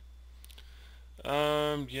apart.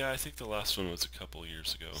 Yeah, I think the last one was a couple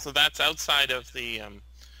years ago. So that's outside of the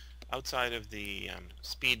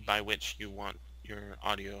speed by which you want your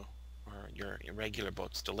audio or your regular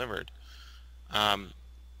books delivered.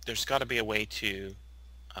 There's got to be a way to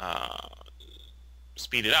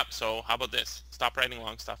speed it up. So how about this? Stop writing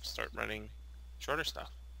long stuff. Start writing shorter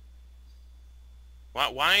stuff.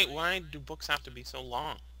 Why do books have to be so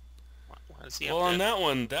long? Why does he have Well, to?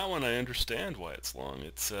 on that one, I understand why it's long.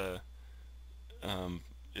 It's a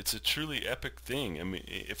truly epic thing. I mean,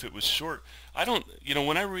 if it was short, I don't,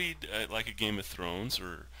 when I read like a Game of Thrones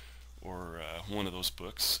or one of those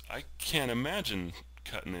books, I can't imagine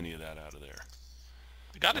cutting any of that out of there.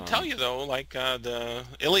 I got to tell you though, like the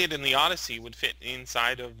Iliad and the Odyssey would fit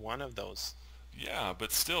inside of one of those. Yeah,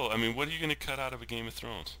 but still, I mean, what are you going to cut out of a Game of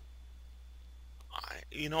Thrones?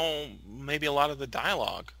 Maybe a lot of the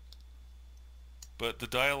dialogue. But the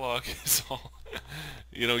dialogue is all,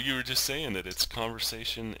 you were just saying that it's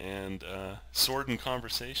conversation and sword and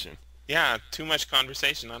conversation. Yeah, too much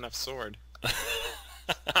conversation, not enough sword.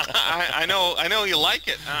 I know you like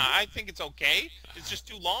it. I think it's okay. It's just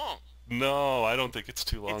too long. No, I don't think it's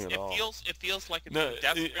too long at all. It feels like it's No, a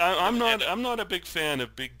death grip I'm not a big fan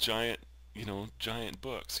of big giant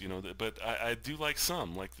books. But I do like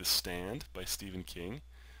some, like The Stand by Stephen King,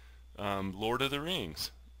 Lord of the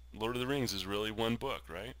Rings. Lord of the Rings is really one book,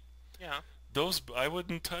 right? Yeah. Those I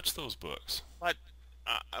wouldn't touch those books. But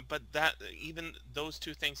that even those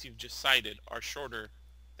two things you've just cited are shorter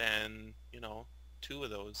than two of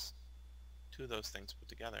those things put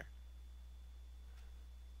together.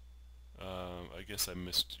 I guess I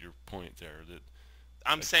missed your point there.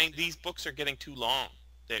 I'm saying these books are getting too long.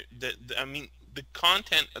 I mean, the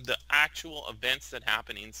content of the actual events that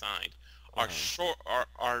happen inside are short,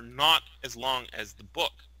 are not as long as the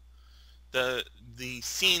book. The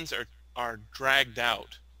scenes are dragged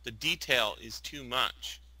out. The detail is too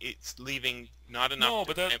much. It's leaving not enough. No,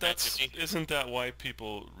 but isn't that why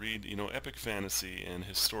people read? Epic fantasy and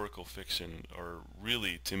historical fiction are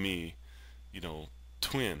really, to me,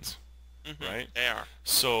 twins, right? They are.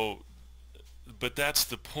 So, but that's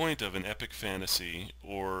the point of an epic fantasy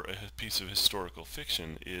or a piece of historical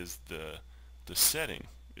fiction is the setting.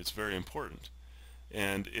 It's very important.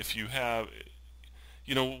 And if you have,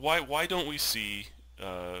 why don't we see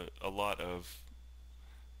a lot of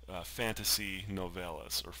fantasy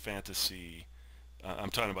novellas or fantasy I'm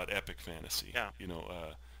talking about epic fantasy. Yeah.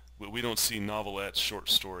 We don't see novelettes, short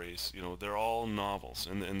stories. They're all novels,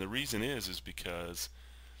 and the reason is because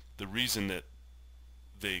the reason that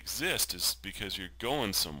they exist is because you're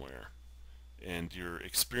going somewhere and you're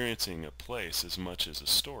experiencing a place as much as a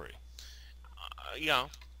story. Yeah.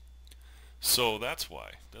 So that's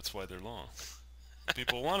why they're long.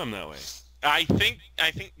 People want them that way. I think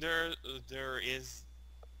there is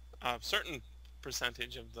a certain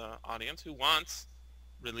percentage of the audience who wants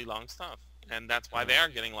really long stuff, and that's why they are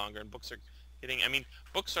getting longer. And books are getting. I mean,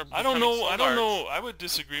 books are. I don't know. So I don't large. know. I would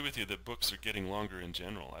disagree with you that books are getting longer in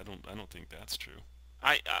general. I don't think that's true.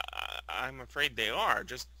 I'm afraid they are.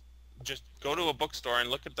 Just go to a bookstore and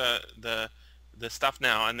look at the stuff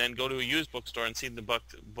now, and then go to a used bookstore and see the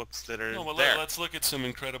books that are No, well, there. let's look at some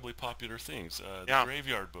incredibly popular things. Yeah. The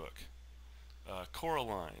Graveyard Book,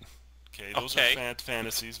 Coraline. Okay, those are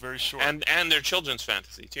fantasies, very short. And they're children's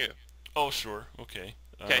fantasy too. Oh, sure. Okay.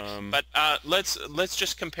 Okay, but let's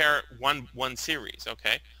just compare one series.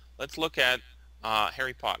 Okay, let's look at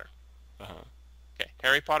Harry Potter. Uh-huh. Okay,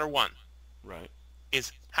 Harry Potter 1 Right.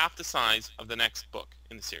 is half the size of the next book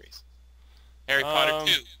in the series. Harry Potter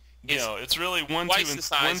 2 is it's really 1, 2, twice and the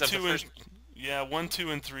size 1, of 2, the first. yeah, 1,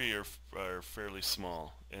 2, and 3 are fairly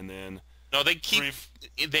small, and then No, they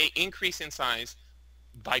increase in size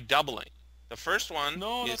by doubling. The first one.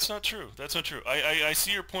 No, that's not true. That's not true. I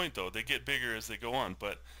see your point though. They get bigger as they go on,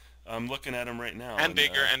 but I'm looking at them right now. And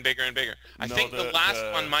bigger and bigger and bigger. I think the last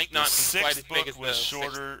one might not be quite as big as the sixth. The sixth book was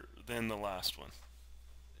shorter than the last one.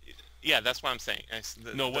 Yeah, that's what I'm saying.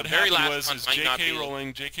 What happened was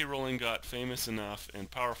J.K. Rowling got famous enough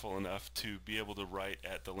and powerful enough to be able to write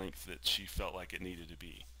at the length that she felt like it needed to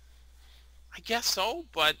be. I guess so,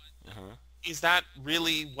 but is that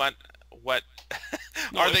really what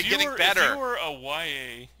No, are they getting better? If you were a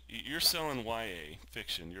YA, you're selling YA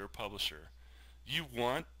fiction, you're a publisher. Do you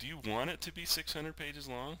want it to be 600 pages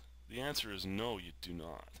long? The answer is no, you do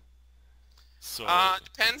not. So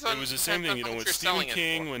depends on. It was the same thing, with Stephen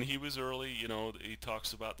King when he was early. He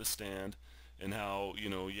talks about The Stand and how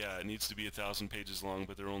it needs to be 1,000 pages long,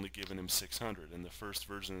 but they're only giving him 600. And the first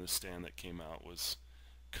version of The Stand that came out was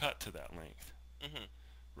cut to that length,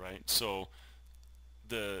 right? So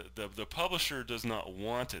the publisher does not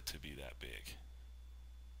want it to be that big.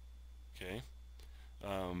 Okay.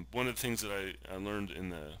 One of the things that I learned in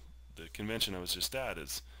the convention I was just at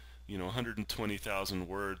is, 120,000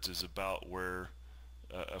 words is about where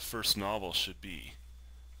a first novel should be.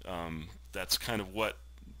 That's kind of what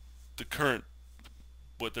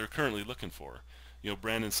they're currently looking for.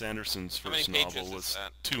 Brandon Sanderson's first novel was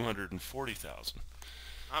 240,000.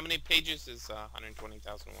 How many pages is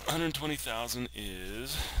 120,000 words? 120,000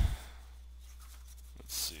 is,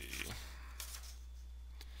 let's see,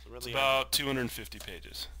 it's about 250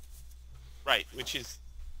 pages. Right, which is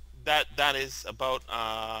that is about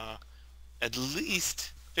at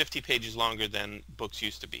least 50 pages longer than books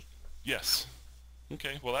used to be. Yes.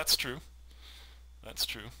 Okay, well that's true. That's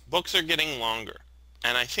true. Books are getting longer,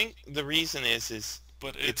 and I think the reason is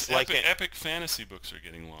but it's like epic fantasy books are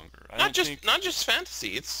getting longer. Not just fantasy.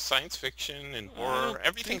 It's science fiction and horror.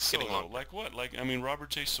 Everything's getting longer. Like what? Robert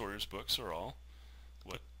J. Sawyer's books are all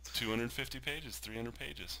 250 pages, 300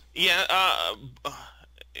 pages. Yeah.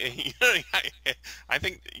 I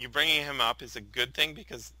think you bringing him up is a good thing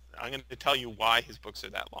because I'm going to tell you why his books are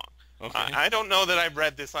that long. Okay. I don't know that I've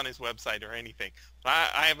read this on his website or anything, but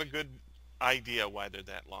I have a good idea why they're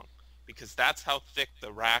that long, because that's how thick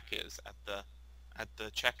the rack is at the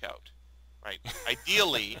checkout, right?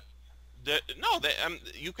 Ideally,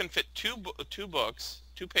 you can fit two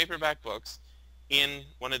paperback books in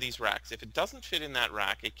one of these racks. If it doesn't fit in that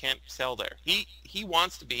rack, it can't sell there. He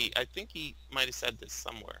wants to be, I think he might have said this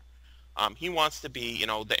somewhere, he wants to be,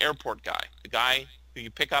 the airport guy, the guy who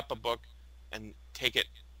you pick up a book and take it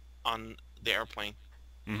on the airplane.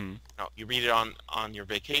 Mm-hmm. You read it on your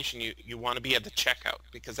vacation. You want to be at the checkout,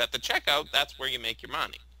 because at the checkout, that's where you make your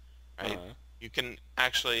money, right? You can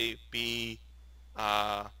actually be,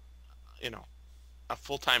 a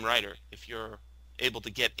full-time writer if you're able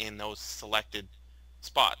to get in those selected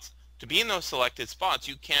spots. To be in those selected spots,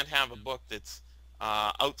 you can't have a book that's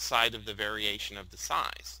outside of the variation of the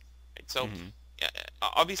size. Right? So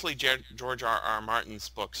obviously George R.R. Martin's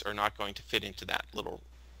books are not going to fit into that little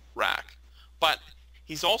rack. But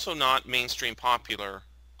he's also not mainstream popular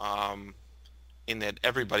in that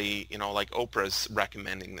everybody, like Oprah's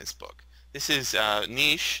recommending this book. This is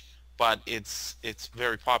niche, but it's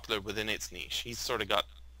very popular within its niche. He's sort of got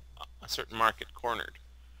a certain market cornered.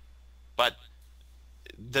 But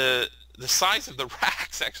the size of the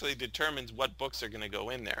racks actually determines what books are going to go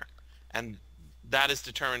in there. And that is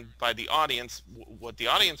determined by the audience, what the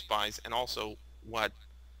audience buys, and also what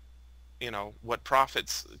what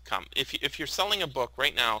profits come. If you're selling a book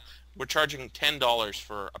right now, we're charging $10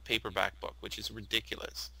 for a paperback book, which is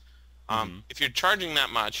ridiculous. If you're charging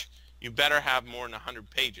that much, you better have more than 100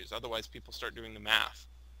 pages. Otherwise, people start doing the math,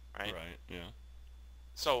 right? Right. Yeah.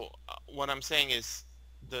 So what I'm saying is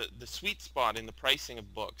the sweet spot in the pricing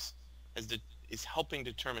of books is helping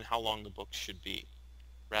determine how long the book should be,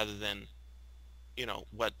 rather than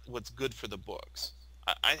what's good for the books.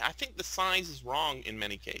 I think the size is wrong in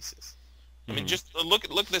many cases. I mean, just look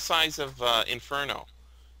at the size of Inferno.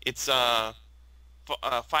 It's 5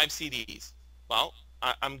 CDs. Well,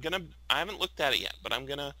 I haven't looked at it yet, but I'm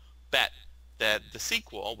gonna bet that the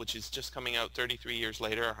sequel, which is just coming out 33 years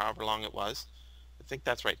later, or however long it was, I think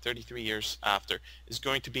that's right, 33 years after, is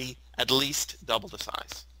going to be at least double the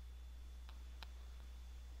size.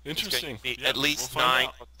 Interesting. It's going to be Yeah, at least we'll 9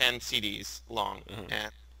 out. or 10 CDs long,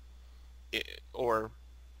 or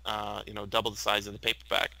double the size of the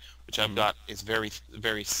paperback, which I've got is very,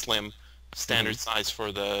 very slim, standard size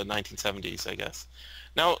for the 1970s, I guess.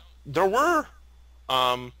 Now, there were,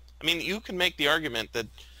 you can make the argument that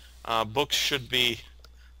books should be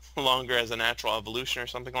longer as a natural evolution or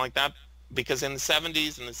something like that, because in the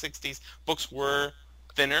 70s and the 60s, books were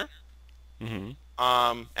thinner,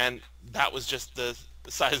 and that was just the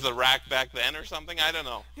size of the rack back then or something. I don't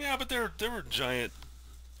know. Yeah, but there were giant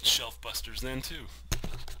shelf busters then too.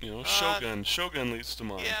 Shogun leads to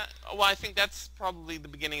mind. Yeah, well, I think that's probably the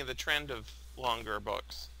beginning of the trend of longer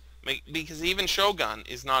books, because even Shogun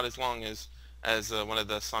is not as long as one of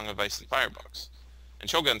the Song of Ice and Fire books, and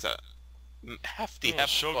Shogun's a hefty book.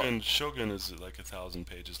 Shogun is like 1,000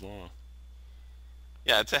 pages long.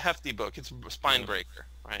 Yeah, it's a hefty book. It's a spine breaker,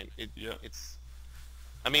 right? It's.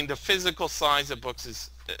 The physical size of books is.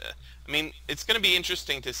 It's going to be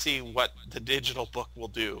interesting to see what the digital book will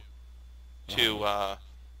do to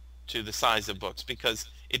the size of books, because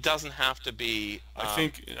it doesn't have to be. I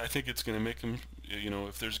think it's going to make them.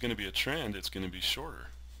 If there's going to be a trend, it's going to be shorter.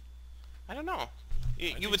 I don't know.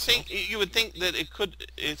 You would think that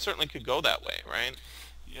it certainly could go that way, right?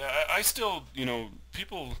 Yeah, I still,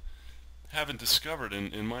 people haven't discovered,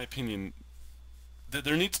 in my opinion, that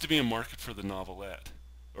there needs to be a market for the novelette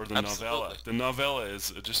or the novella. The novella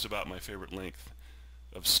is just about my favorite length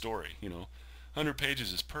of story. 100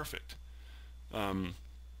 pages is perfect.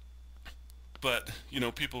 But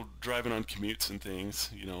people driving on commutes and things,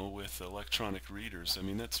 with electronic readers,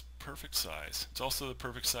 that's perfect size. It's also the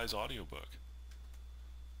perfect size audiobook.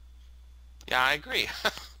 Yeah, I agree.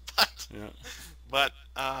 But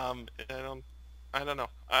I don't know.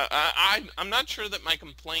 I'm not sure that my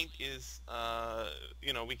complaint is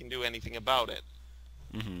we can do anything about it.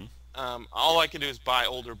 All I can do is buy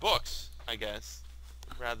older books, I guess,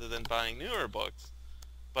 rather than buying newer books.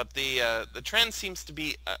 But the trend seems to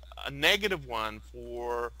be a negative one.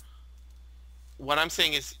 For what I'm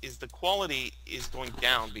saying is the quality is going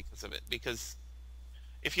down because of it. Because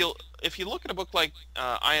if you look at a book like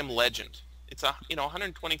I Am Legend, it's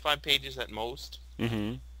 125 pages at most,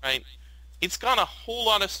 right? It's got a whole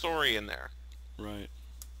lot of story in there, right?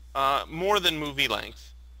 More than movie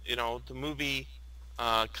length. The movie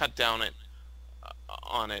cut down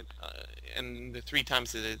on it, and the 3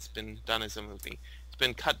 times that it's been done as a movie, it's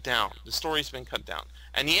been cut down. The story's been cut down,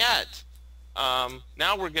 and yet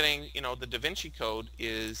now we're getting, the Da Vinci Code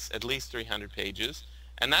is at least 300 pages,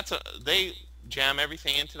 and they jam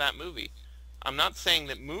everything into that movie. I'm not saying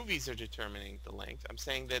that movies are determining the length. I'm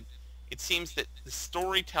saying that it seems that the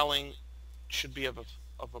storytelling should be of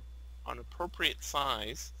an appropriate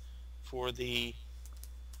size for the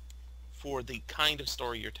kind of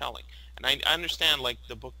story you're telling. And I understand, like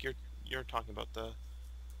the book you're talking about, the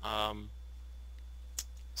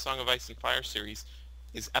Song of Ice and Fire series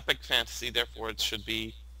is epic fantasy, therefore it should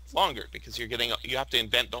be longer, because you have to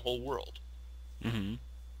invent the whole world.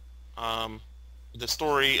 The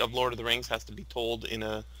story of Lord of the Rings has to be told in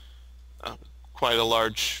a quite a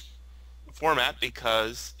large format,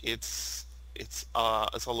 because it's a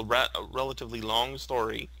relatively long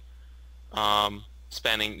story,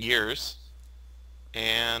 spanning years,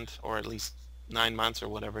 or at least 9 months or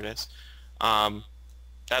whatever it is.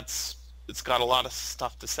 It's got a lot of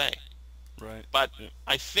stuff to say. Right. But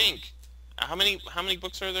I think how many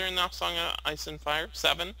books are there in the Song of Ice and Fire?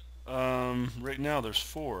 7? Right now there's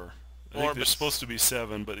 4. I think there's supposed to be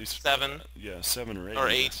 7, but it's 7. 7 or 8. Or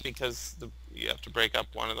 8, because you have to break up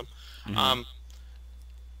one of them.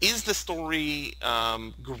 Is the story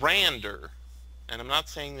grander? And I'm not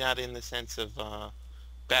saying that in the sense of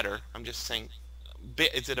better. I'm just saying,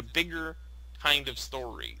 is it a bigger kind of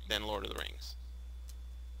story than Lord of the Rings?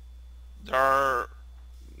 there are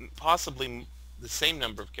possibly the same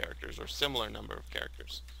number of characters or similar number of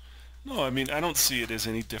characters. No, I mean, I don't see it as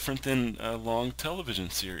any different than a long television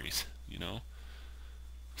series, you know.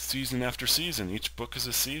 Season after season, each book is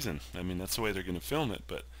a season. I mean, that's the way they're going to film it,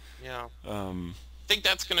 but Yeah. I think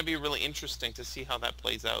that's going to be really interesting to see how that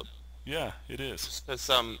plays out. yeah, it is. Because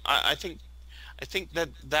I think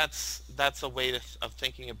that's a way of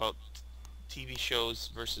thinking about TV shows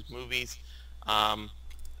versus movies.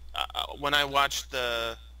 When I watched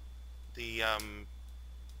the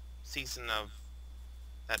season of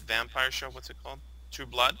that vampire show, what's it called? True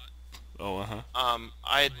Blood. Oh, uh-huh.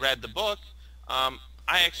 I had read the book. I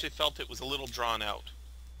actually felt it was a little drawn out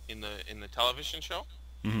in the television show,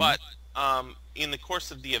 Mhm. but in the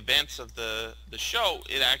course of the events of the show,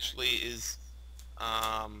 it actually is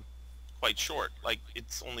quite short. Like it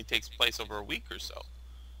only takes place over a week or so.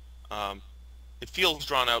 It feels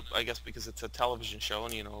drawn out, I guess, because it's a television show,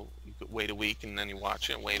 and you could wait a week and then you watch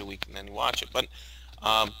it, and wait a week and then you watch it. But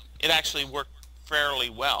it actually worked fairly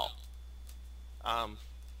well.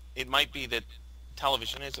 It might be that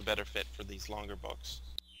television is a better fit for these longer books.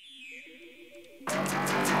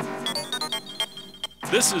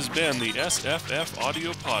 This has been the SFF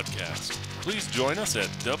Audio Podcast. Please join us at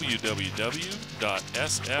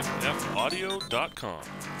www.sffaudio.com.